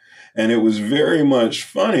process. And it was very much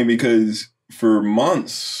funny because for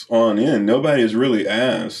months on end, nobody has really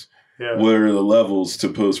asked what are the levels to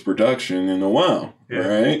post-production in a while,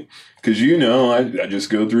 right? Because, you know, I just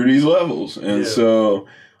go through these levels. And so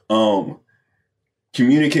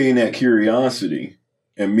communicating that curiosity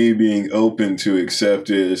and me being open to accept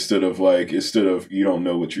it instead of you don't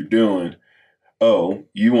know what you're doing. Oh,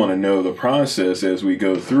 you want to know the process as we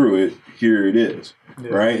go through it. Here it is.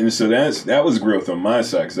 Right. And so that was growth on my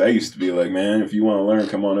side, because I used to be like, man, if you want to learn,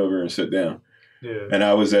 come on over and sit down. And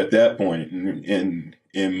I was at that point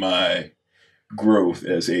in my growth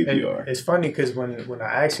as APR. And it's funny because when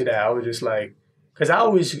I asked you that, I was just like, because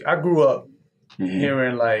I grew up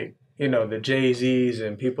hearing, like, you know, the Jay-Z's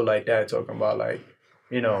and people like that talking about, like,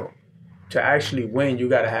 you know, to actually win, you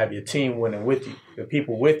got to have your team winning with you. The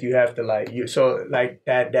people with you have to, like, you. So like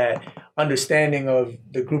that understanding of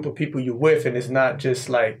the group of people you're with, and it's not just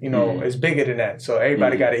like, you know, it's bigger than that. So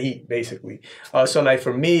everybody got to eat, basically. So like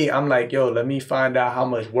for me, I'm like, yo, let me find out how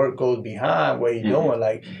much work goes behind what he doing.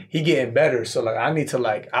 Like, he getting better. So like, I need to,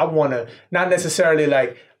 like, I want to not necessarily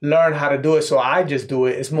like learn how to do it so I just do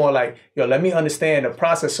it. It's more like, yo, let me understand the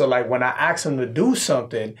process. So like when I ask him to do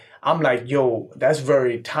something, I'm like, yo, that's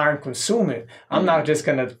very time consuming. I'm not just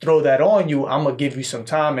going to throw that on you. I'm going to give you some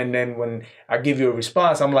time. And then when I give you a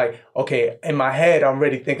response, I'm like, okay, in my head, I'm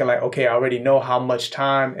already thinking like, okay, I already know how much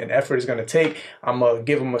time and effort it's going to take. I'm going to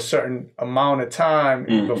give him a certain amount of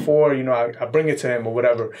time before, you know, I bring it to him or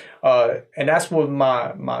whatever. And that's what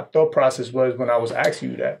my thought process was when I was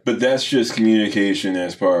asking you that. But that's just communication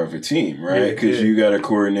as part of a team, right? Because you got to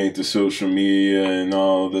coordinate the social media and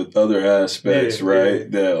all the other aspects,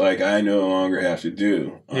 right? That, like, I no longer have to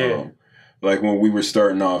do. Like when we were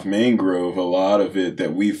starting off Mangrove, a lot of it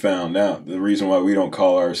that we found out, the reason why we don't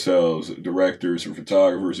call ourselves directors or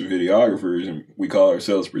photographers or videographers and we call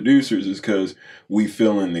ourselves producers is because we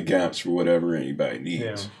fill in the gaps for whatever anybody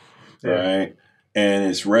needs, right? And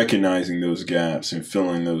it's recognizing those gaps and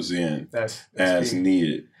filling those in as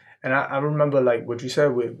needed. And I remember, like, what you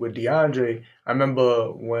said with DeAndre. I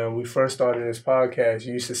remember when we first started this podcast,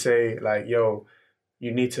 you used to say, like, yo,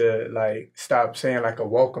 you need to like stop saying like a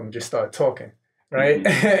welcome, just start talking. Right.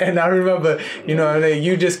 And I remember, you know,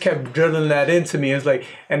 you just kept drilling that into me. It's like,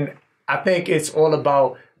 and I think it's all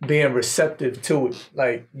about being receptive to it.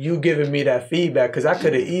 Like you giving me that feedback, because I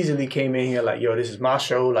could have easily came in here like, yo, this is my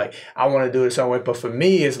show. Like I want to do it some way. But for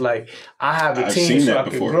me, it's like I have a team so I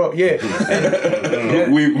can grow. Yeah.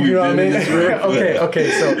 And, we've you know what I mean? okay. Okay.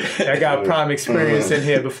 So I got prime experience in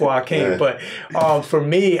here before I came. But for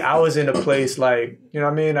me, I was in a place like, you know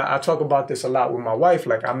what I mean? I talk about this a lot with my wife.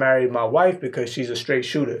 Like I married my wife because she's a straight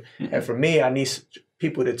shooter. And for me, I need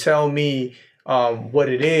people to tell me what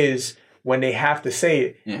it is when they have to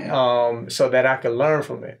say it, so that I can learn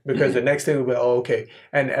from it. Because the next thing will be, oh, okay.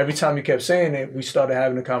 And every time you kept saying it, we started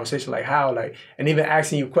having a conversation like how, like, and even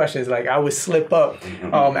asking you questions. Like I would slip up,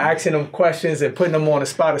 asking them questions and putting them on the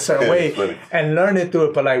spot a certain way and learning through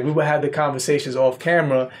it. But like we would have the conversations off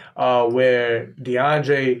camera where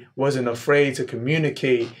DeAndre wasn't afraid to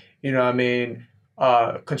communicate, you know what I mean,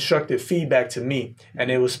 constructive feedback to me.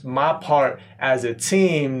 And it was my part as a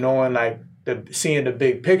team knowing like, seeing the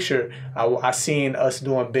big picture. I seen us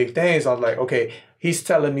doing big things. I was like, okay, he's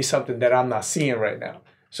telling me something that I'm not seeing right now.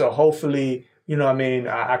 So hopefully, you know what I mean,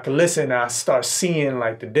 I can listen and I start seeing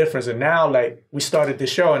like the difference. And now like we started the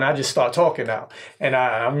show and I just start talking now. And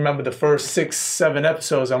I remember the first 6-7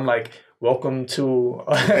 episodes, I'm like, welcome to,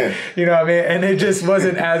 you know what I mean? And it just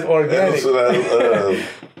wasn't as organic.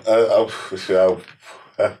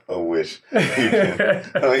 I wish you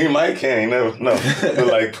can. He might can. You never know. But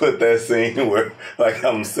like, put that scene where like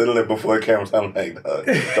I'm sitting there before the cameras. I'm like,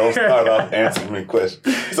 don't start off answering me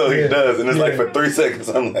questions. So he does, and it's like for 3 seconds.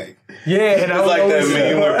 I'm like, yeah. And it's like that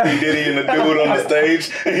meme where P Diddy and the dude on the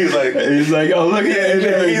stage. And he's like, oh look at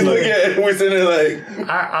it. He's looking at it. We're sitting there like,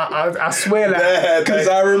 I swear that because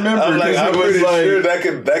I remember. I'm like, I'm pretty sure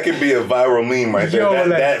that could be a viral meme right there.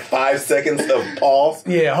 That 5 seconds of pause.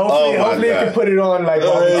 Yeah. Hopefully it can put it on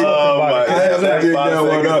like. I have to dig that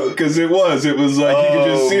one up because it was like you could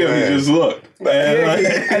just see him. He just looked.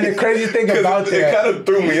 And the crazy thing about that, it kind of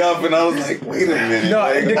threw me off, and I was like, "Wait a minute!" No,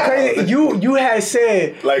 like, the crazy you had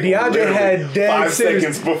said like DeAndre had dead 5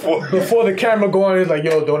 seconds before the camera going. He's like,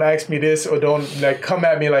 "Yo, don't ask me this or don't like come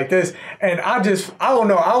at me like this." And I don't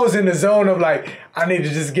know. I was in the zone of like, I need to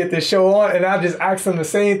just get this show on, and I just asked him the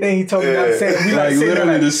same thing he told me not to say. We like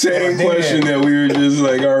literally the same question that we were just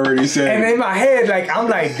like already saying. And in my head, like I'm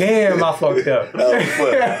like, damn, I fucked up.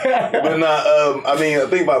 But nah, I mean, I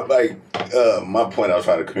think about like my point I was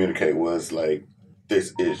trying to communicate was like,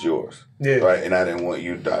 this is yours, right? And I didn't want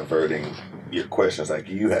you diverting your questions like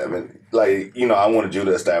you haven't. Like, you know, I wanted you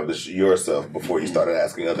to establish yourself before you started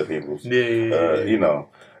asking other people's. You know.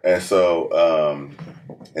 And so,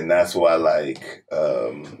 and that's why, like,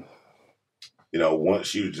 you know,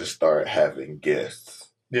 once you just start having guests,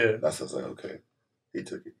 that's just like, okay, he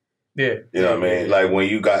took it. Yeah. You know what I mean? Like, when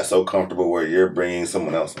you got so comfortable where you're bringing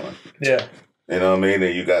someone else on. Yeah. You know what I mean?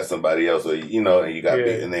 And you got somebody else, or, you know, and you got,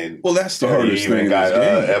 and then. Well, that's the hardest thing. You even got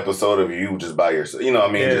an episode of you just by yourself. You know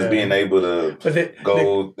what I mean? Just being able to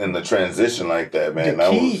go in the transition like that, man.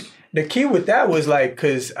 The key with that was like,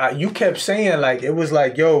 because you kept saying like, it was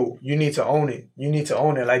like, yo, you need to own it. You need to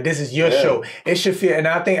own it. Like, this is your show. It should feel, and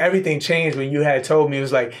I think everything changed when you had told me, it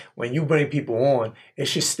was like, when you bring people on, it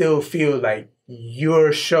should still feel like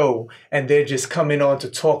your show and they're just coming on to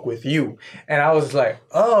talk with you. And I was like,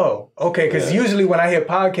 oh, okay. Because usually when I hear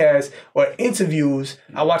podcasts or interviews,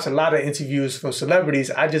 I watch a lot of interviews from celebrities.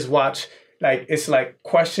 I just watch like, it's like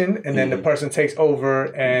question and then the person takes over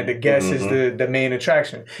and the guest is the main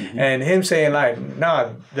attraction. And him saying like,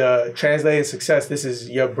 nah, the Translated Success, this is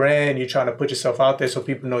your brand. You're trying to put yourself out there so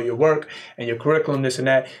people know your work and your curriculum, this and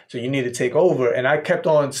that. So you need to take over. And I kept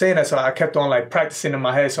on saying that. So I kept on like practicing in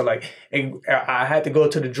my head. So like, I had to go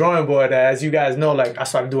to the drawing board. As you guys know, like I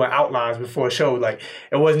started doing outlines before a show. Like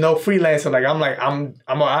it was no freelancer. Like I'm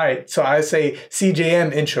all right. So I say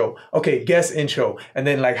CJM intro. Okay, guest intro. And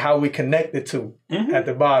then like how we connect the two at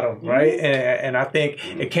the bottom, right? And I think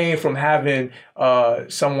it came from having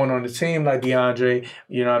someone on the team like DeAndre,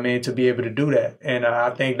 you know what I mean, to be able to do that. And I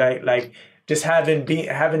think like just having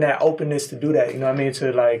that openness to do that, you know what I mean,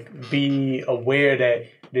 to like be aware that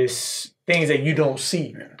there's things that you don't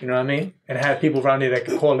see, you know what I mean, and have people around there that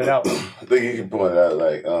can call it out. I think you can point it out,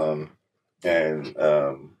 like, and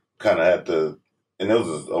kind of have to, and it was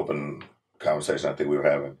an open conversation I think we were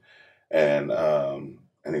having, and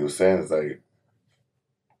he was saying it's like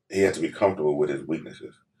he had to be comfortable with his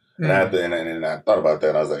weaknesses, and I had to, and I thought about that,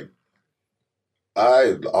 and I was like,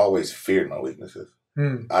 I always feared my weaknesses.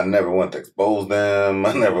 I never wanted to expose them.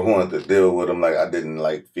 I never wanted to deal with them. Like I didn't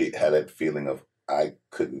like have that feeling of I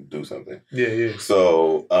couldn't do something. Yeah.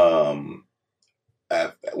 So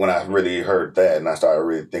when I really heard that and I started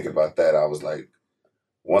really thinking about that, I was like,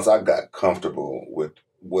 once I got comfortable with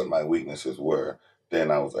what my weaknesses were, then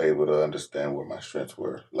I was able to understand where my strengths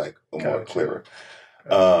were, like more clearer.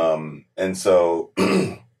 And so,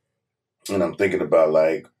 and I'm thinking about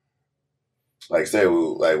like say,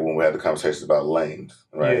 like when we had the conversations about lanes,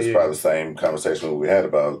 right? It's probably the same conversation we had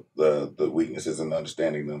about the weaknesses and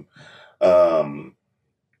understanding them.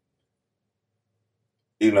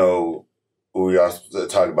 You know, we also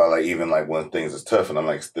talk about like even like when things is tough and I'm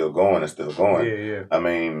like still going. Yeah. I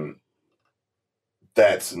mean,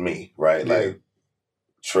 that's me, right? Yeah. Like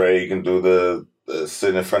Trey can do the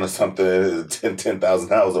sitting in front of something,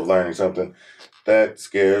 10,000 hours of learning something. That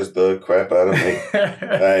scares the crap out of me.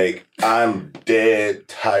 Like, I'm dead,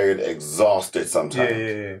 tired, exhausted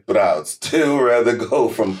sometimes. But I would still rather go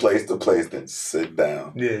from place to place than sit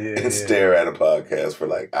down and stare at a podcast for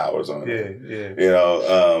like hours on it. You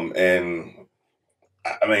know, and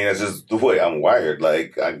I mean, that's just the way I'm wired.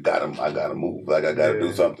 Like, I gotta move. Like, I gotta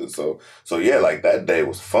do something. So yeah, like that day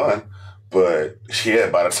was fun. But yeah,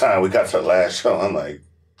 by the time we got to the last show, I'm like,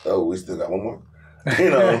 oh, we still got one more. You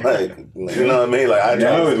know, like, you know what I mean? Like, I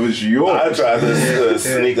tried to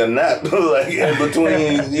sneak a nap, like, in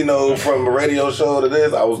between, you know, from a radio show to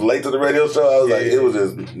this. I was late to the radio show. I was like, it was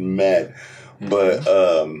just mad. But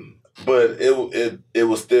it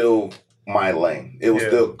was still my lane. It was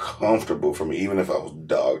still comfortable for me, even if I was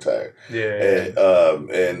dog tired.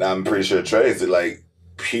 And I'm pretty sure Trey's like,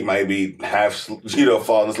 he might be half, you know,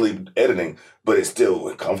 falling asleep editing, but it's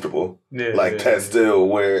still comfortable. That's still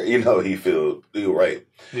where, you know, he feels right.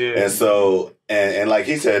 And so, and like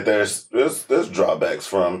he said, there's drawbacks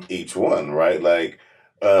from each one, right? Like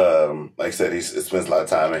I said, he spends a lot of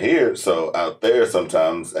time in here, so out there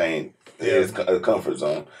sometimes ain't his comfort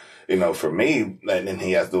zone. You know, for me, and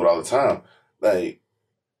he has to do it all the time, like,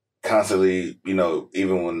 constantly, you know,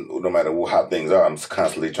 even when, no matter how things are, I'm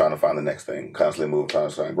constantly trying to find the next thing, constantly move,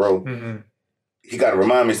 trying to grow. He got to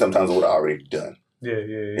remind me sometimes of what I already done.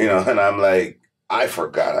 You know, and I'm like, I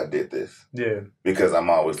forgot I did this. Because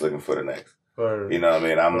I'm always looking for the next. You know what I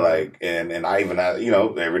mean? I'm like, and I even, you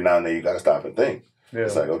know, every now and then you got to stop and think.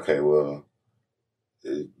 It's like, okay, well,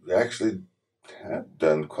 actually have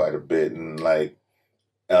done quite a bit. And like,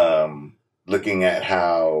 looking at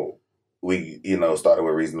how we, you know, started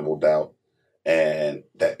with Reasonable Doubt and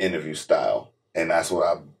that interview style. And that's what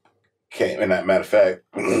I came, and that matter of fact,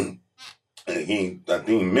 I think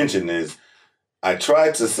he mentioned is, I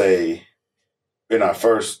tried to say in our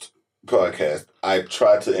first podcast, I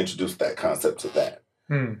tried to introduce that concept to that.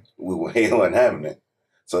 We weren't having it.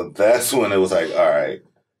 So that's when it was like, all right,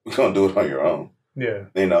 we're going to do it on your own.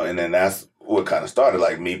 You know, and then that's what kind of started,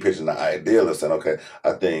 like me pitching the idea of saying, okay,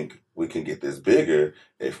 I think we can get this bigger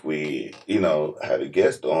if we, you know, have a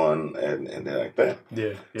guest on and then like that.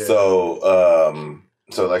 So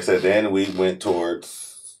like I said, then we went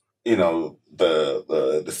towards, you know,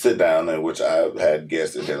 the sit down in which I had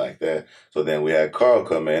guests and then like that. So then we had Carl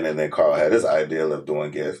come in, and then Carl had his idea of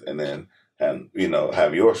doing guests, and then you know,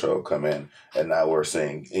 have your show come in, and now we're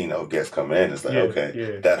seeing, you know, guests come in. It's like,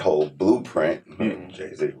 that whole blueprint,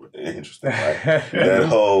 Jay-Z, interesting, right? That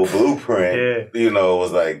whole blueprint, you know,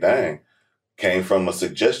 was like, dang, came from a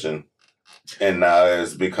suggestion, and now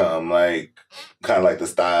it's become like kind of like the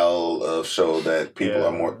style of show that people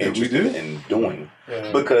are more interested in doing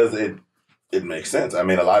because it makes sense. I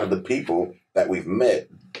mean, a lot of the people that we've met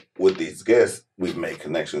with these guests, we've made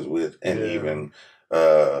connections with, and even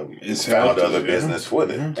found other business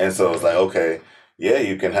with it. And so it's like, okay,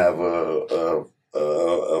 you can have a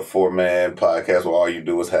 4-man podcast where all you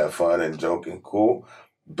do is have fun and joke and cool,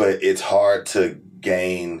 but it's hard to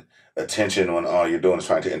gain attention when all you're doing is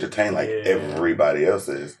trying to entertain like everybody else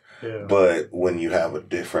is. But when you have a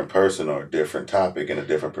different person or a different topic and a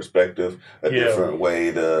different perspective, a different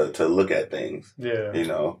way to look at things, you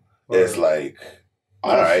know, it's like,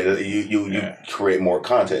 all right, you create more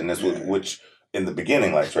content, and this was which. In the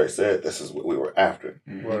beginning, like Trey said, this is what we were after.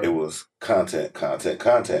 It was content,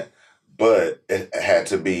 but it had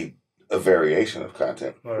to be a variation of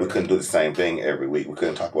content. We couldn't do the same thing every week. We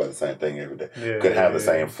couldn't talk about the same thing every day. We couldn't have the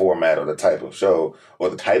same format or the type of show or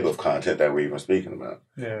the type of content that we're even speaking about.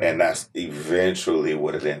 And that's eventually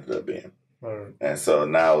what it ended up being. And so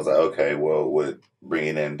now it's like, okay, well, with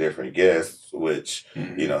bringing in different guests, which,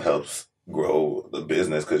 you know, helps grow the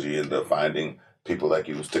business because you end up finding people like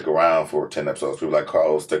you stick around for 10 episodes. People like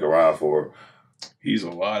Carl stick around for... He's a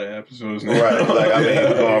lot of episodes now. Right. Like, I mean,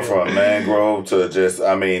 we're going from Mangrove to just,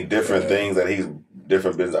 I mean, different things that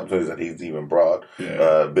different business opportunities that he's even brought,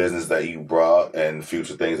 business that you brought, and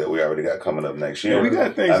future things that we already got coming up next year. We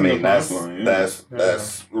got things in the pipeline.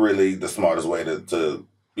 That's really the smartest way to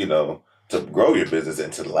you know, to grow your business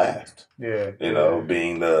and to last. Yeah. You know,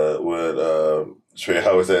 being Trey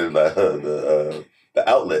always said, like, the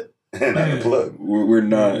outlet and not the plug. We're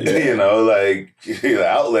not. Yeah. You know, like, the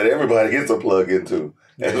outlet everybody gets a plug into.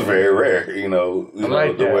 It's very rare, you know. I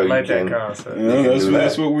like the that. way I like you that can, concept. You know,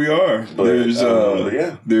 that's what we are.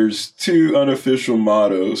 But, there's two unofficial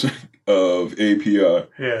mottos of APR.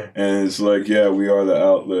 Yeah. And it's like, yeah, we are the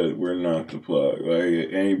outlet. We're not the plug. Like,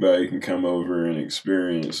 anybody can come over and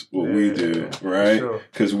experience what we do, right?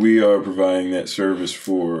 Because we are providing that service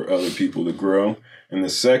for other people to grow. And the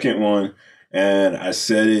second one, and I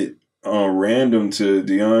said it on random to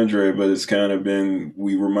DeAndre, but it's kind of been,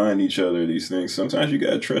 we remind each other of these things. Sometimes you got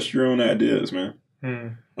to trust your own ideas, man.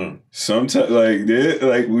 Sometimes,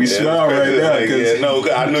 like we smile right now.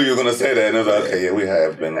 Like, I knew you were gonna say that, and I was like, okay, we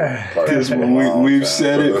have been. Because we've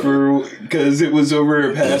said it because it was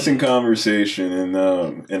over a passing conversation, and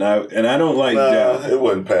I don't like doubt. It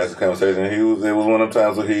wasn't passing conversation. It was one of the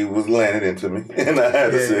times where he was landing into me, and I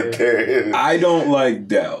had to sit there. I don't like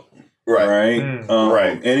doubt. Right.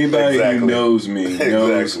 Right. Anybody who knows me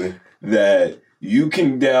knows that you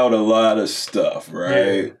can doubt a lot of stuff,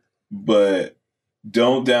 right? Yeah. But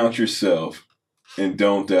don't doubt yourself and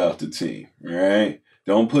don't doubt the team, right?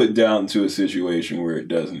 Don't put doubt into a situation where it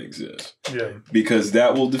doesn't exist. Yeah. Because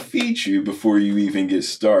that will defeat you before you even get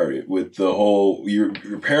started with the whole, you're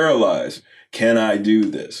paralyzed. Can I do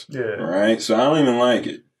this? Yeah. Right? So I don't even like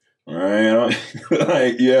it. All right?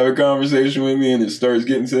 Like, you have a conversation with me and it starts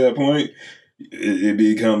getting to that point, it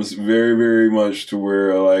becomes very, very much to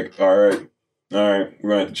where, like, all right, we're going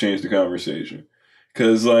to have to change the conversation.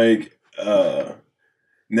 Because, like,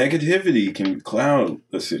 negativity can cloud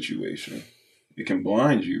a situation. It can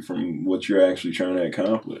blind you from what you're actually trying to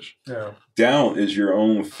accomplish. Yeah. Doubt is your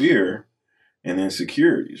own fear and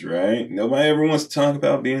insecurities, right? Nobody ever wants to talk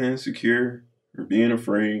about being insecure or being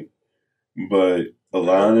afraid, but a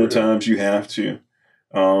lot of the times you have to.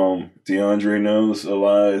 DeAndre knows a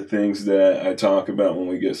lot of things that I talk about when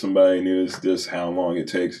we get somebody new is just how long it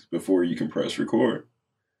takes before you can press record.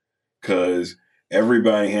 Because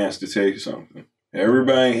everybody has to take something.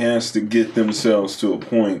 Everybody has to get themselves to a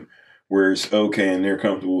point where it's okay and they're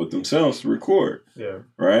comfortable with themselves to record. Yeah.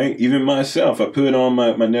 Right? Even myself, I put on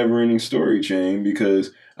my never-ending story chain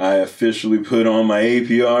because I officially put on my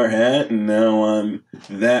APR hat and now I'm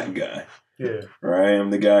that guy. Yeah. Right? I'm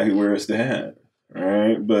the guy who wears the hat.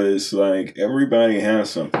 Right? But it's like everybody has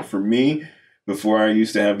something. For me, before I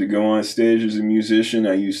used to have to go on stage as a musician,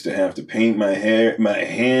 I used to have to paint my hair, my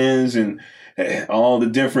hands, and all the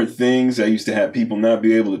different things. I used to have people not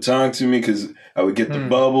be able to talk to me because I would get the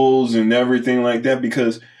bubbles and everything like that,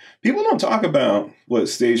 because people don't talk about what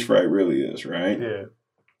stage fright really is, right? Yeah.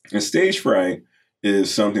 And stage fright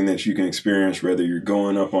is something that you can experience whether you're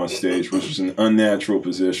going up on stage, which is an unnatural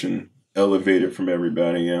position, elevated from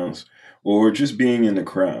everybody else, or just being in the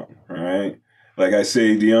crowd, right? Like I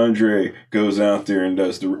say, DeAndre goes out there and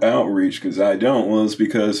does the outreach because I don't. Well, it's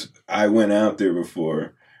because I went out there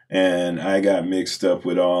before and I got mixed up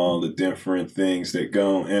with all the different things that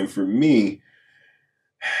go. And for me,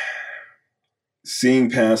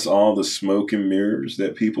 seeing past all the smoke and mirrors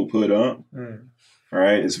that people put up,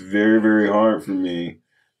 right, it's very, very hard for me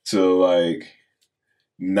to, like,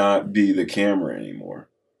 not be the camera anymore,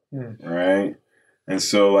 right? And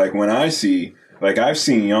so, like, when I see, like, I've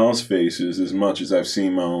seen y'all's faces as much as I've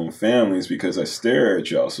seen my own family's because I stare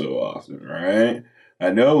at y'all so often, right? I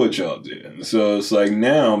know what y'all did. And so it's like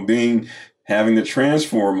now having to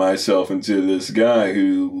transform myself into this guy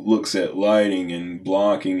who looks at lighting and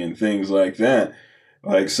blocking and things like that.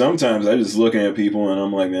 Like, sometimes I just looking at people and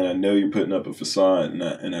I'm like, man, I know you're putting up a facade,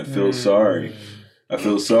 and I feel sorry. I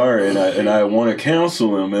feel sorry, and I want to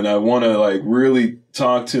counsel them, and I want to, like, really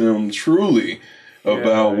talk to them truly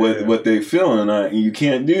about what they feel, and you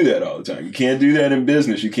can't do that all the time. You can't do that in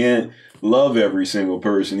business. You can't love every single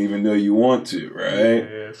person, even though you want to, right?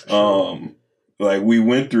 Yeah, sure. Like, we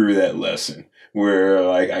went through that lesson where,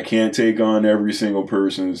 like, I can't take on every single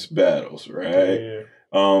person's battles, right?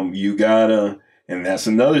 Yeah. You gotta, and that's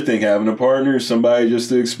another thing, having a partner, somebody just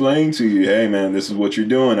to explain to you, hey, man, this is what you're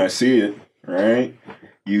doing. I see it, right?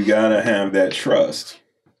 You gotta have that trust,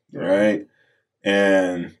 right?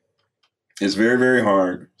 And it's very, very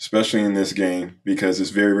hard, especially in this game, because it's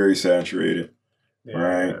very, very saturated,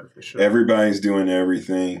 right? For sure. Everybody's doing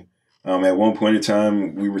everything. At one point in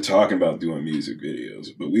time, we were talking about doing music videos,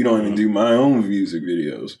 but we don't even do my own music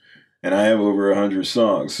videos. And I have over 100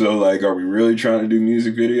 songs. So, like, are we really trying to do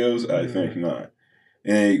music videos? I think not.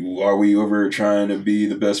 And are we over trying to be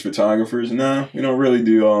the best photographers? Nah, we don't really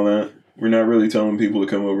do all that. We're not really telling people to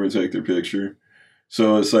come over and take their picture.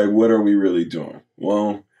 So it's like, what are we really doing?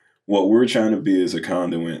 Well, what we're trying to be is a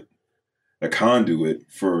conduit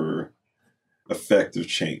for effective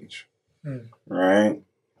change, right?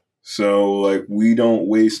 So like we don't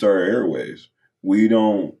waste our airwaves. We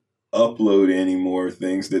don't upload any more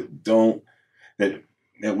things that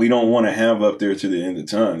we don't want to have up there to the end of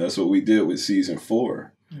time. That's what we did with season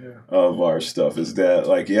 4 of our stuff, is that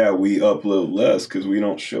like, yeah, we upload less because we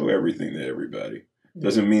don't show everything to everybody.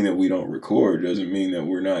 Doesn't mean that we don't record. Doesn't mean that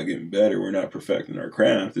we're not getting better. We're not perfecting our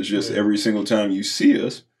craft. It's just every single time you see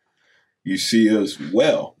us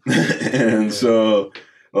well. And so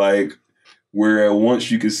like, where once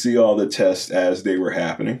you could see all the tests as they were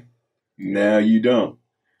happening, now you don't.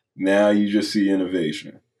 Now you just see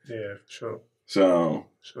innovation. Yeah, for sure. So,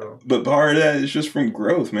 but part of that is just from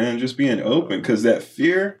growth, man. Just being open, because that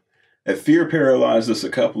fear paralyzed us a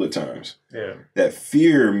couple of times. Yeah. That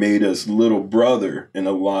fear made us little brother in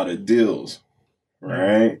a lot of deals,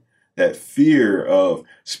 right? That fear of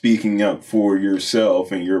speaking up for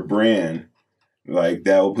yourself and your brand, like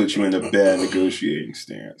that will put you in a bad negotiating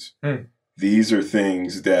stance. These are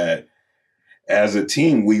things that, as a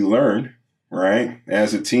team, we learn, right?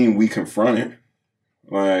 As a team, we confront it.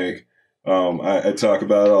 Like, I talk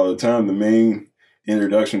about it all the time. The main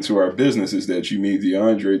introduction to our business is that you meet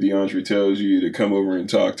DeAndre. DeAndre tells you to come over and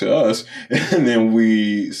talk to us. And then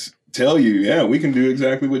we tell you, yeah, we can do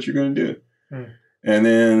exactly what you're going to do. And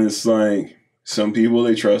then it's like, some people,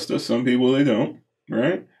 they trust us. Some people, they don't,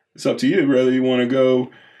 right? It's up to you whether you want to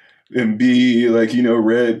go and be like, you know,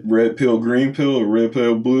 red pill, green pill, or red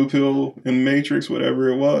pill, blue pill in Matrix, whatever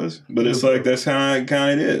it was. But it's like, that's how it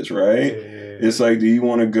kind of is, right? It's like, do you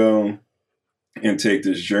want to go and take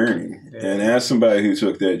this journey? And as somebody who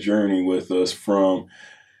took that journey with us from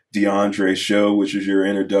DeAndre's show, which is your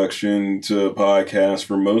introduction to a podcast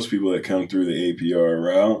for most people that come through the APR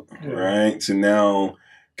route, right? To now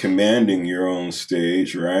commanding your own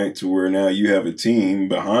stage, right? To where now you have a team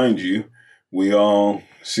behind you. We all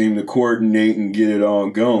seem to coordinate and get it all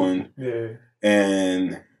going.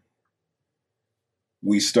 And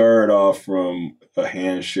we started off from a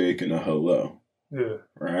handshake and a hello.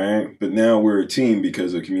 Right? But now we're a team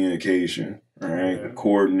because of communication, right?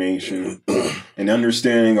 Coordination and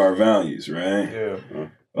understanding our values, right?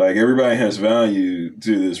 Like, everybody has value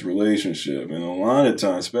to this relationship. And a lot of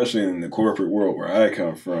times, especially in the corporate world where I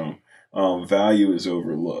come from, value is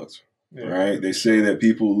overlooked, right? They say that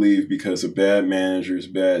people leave because of bad managers,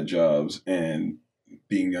 bad jobs, and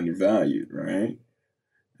being undervalued, right?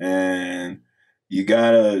 And you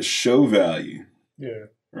gotta show value,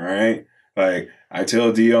 right? Like, I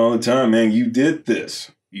tell D all the time, man, you did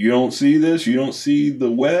this. You don't see this. You don't see the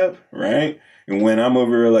web, right? And when I'm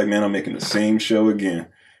over there, like, man, I'm making the same show again.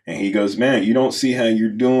 And he goes, man, you don't see how you're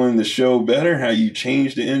doing the show better, how you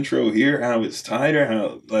changed the intro here, how it's tighter,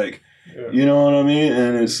 how, like, you know what I mean?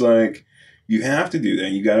 And it's like, you have to do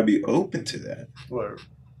that. You got to be open to that.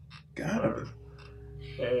 Gotta be.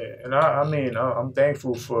 And I mean, I'm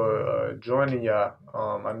thankful for joining y'all.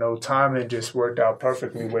 I know timing just worked out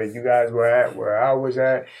perfectly where you guys were at, where I was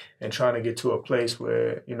at, and trying to get to a place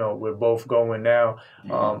where, you know, we're both going now.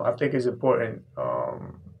 I think it's important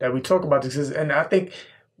that we talk about this. And I think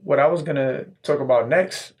what I was going to talk about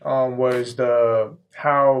next was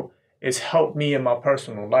how it's helped me in my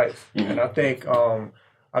personal life. And I think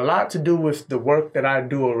a lot to do with the work that I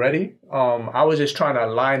do already. I was just trying to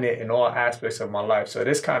align it in all aspects of my life. So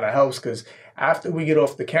this kind of helps because after we get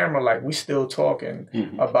off the camera, like, we still talking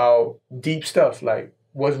about deep stuff, like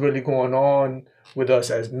what's really going on with us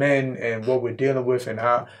as men and what we're dealing with and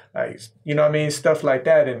how, like, you know what I mean? Stuff like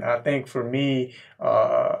that. And I think for me,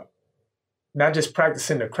 not just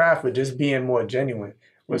practicing the craft, but just being more genuine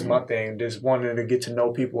was my thing. Just wanting to get to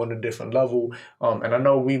know people on a different level. And I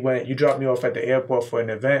know you dropped me off at the airport for an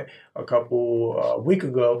event a couple weeks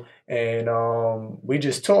ago, and we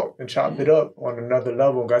just talked and chopped it up on another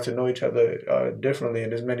level and got to know each other differently.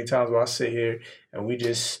 And there's many times where I sit here and we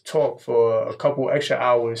just talk for a couple extra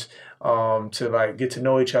hours to, like, get to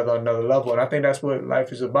know each other on another level. And I think that's what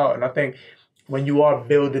life is about. And I think when you are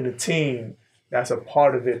building a team, that's a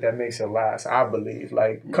part of it that makes it last, I believe.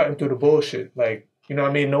 Like, cutting through the bullshit, like, you know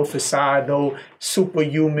what I mean? No facade, no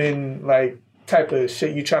superhuman, like, type of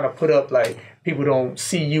shit you trying to put up, like, people don't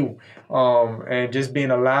see you. And just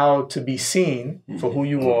being allowed to be seen for who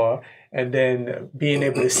you are, and then being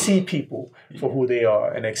able to see people for who they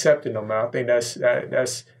are and accepting them. And I think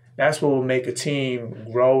that's That's what will make a team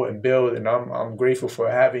grow and build. And I'm grateful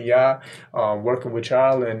for having y'all, working with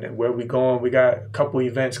y'all, and where we going. We got a couple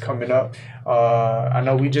events coming up. I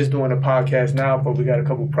know we just doing a podcast now, but we got a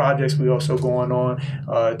couple projects we also going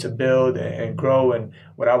on to build and grow. And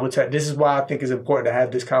what I would this is why I think it's important to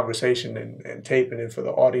have this conversation and taping it for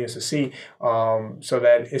the audience to see, so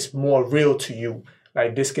that it's more real to you.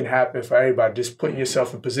 Like, this can happen for everybody. Just putting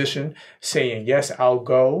yourself in position, saying, yes, I'll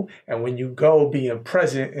go. And when you go, being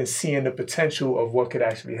present and seeing the potential of what could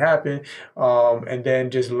actually happen. And then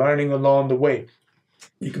just learning along the way.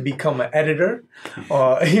 You can become an editor,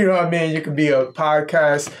 you know what I mean? You can be a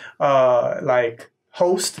podcast,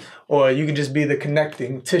 host, or you can just be the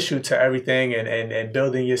connecting tissue to everything and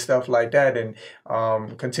building your stuff like that, and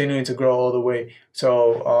continuing to grow all the way.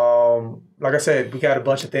 So, like I said, we got a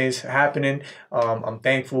bunch of things happening. I'm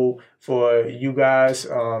thankful for you guys,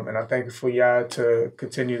 and I'm thankful for y'all to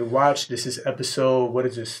continue to watch. This is episode, what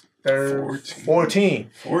is this?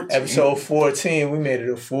 14. Episode 14. We made it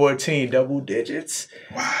to 14, double digits.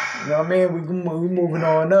 Wow. You know what I mean? We moving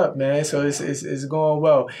on up, man. So it's going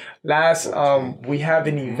well. We have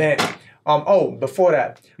an event. Before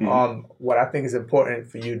that, what I think is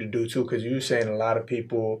important for you to do too, because you were saying a lot of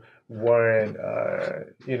people weren't,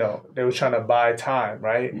 they were trying to buy time,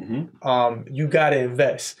 right? Mm-hmm. You got to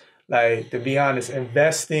invest. Like, to be honest,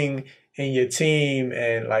 investing in your team,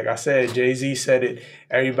 and like I said, Jay-Z said it,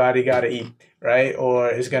 everybody got to eat, right? Or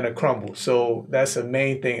it's going to crumble. So that's the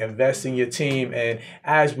main thing, invest in your team. And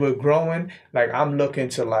as we're growing, like, I'm looking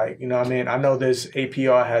to, like, you know what I mean? I know this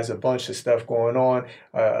APR has a bunch of stuff going on,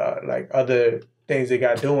 like other things they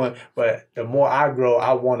got doing, but the more I grow,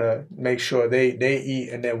 I want to make sure they eat,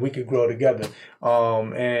 and then we could grow together.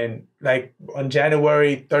 And like on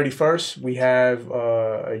January 31st, we have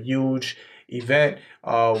a huge event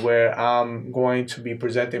where I'm going to be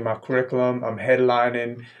presenting my curriculum. I'm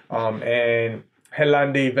headlining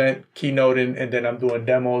the event, keynoting, and then I'm doing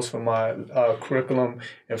demos for my curriculum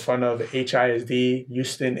in front of HISD,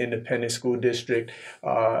 Houston Independent School District,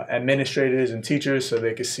 administrators and teachers, so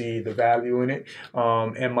they can see the value in it.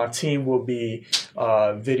 And my team will be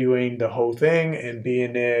videoing the whole thing and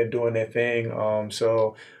being there doing their thing.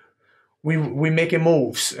 So we making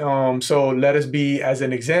moves. So let us be as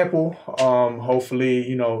an example.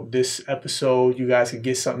 Hopefully, this episode you guys can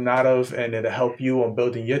get something out of, and it'll help you on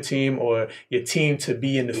building your team or your team to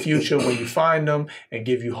be in the future when you find them, and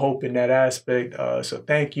give you hope in that aspect. So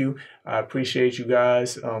thank you. I appreciate you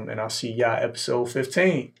guys. And I'll see y'all episode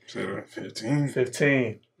 15.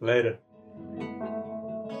 15. Later.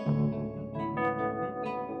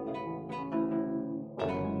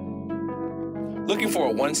 Looking for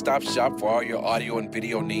a one-stop shop for all your audio and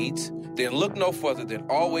video needs? Then look no further than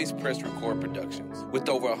Always Press Record Productions. With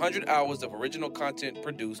over 100 hours of original content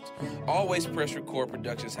produced, Always Press Record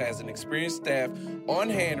Productions has an experienced staff on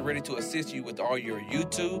hand ready to assist you with all your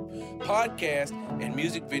YouTube, podcast, and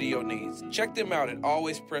music video needs. Check them out at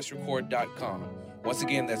alwayspressrecord.com. Once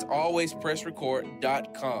again, that's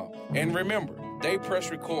alwayspressrecord.com. And remember, they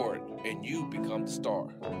press record and you become the star.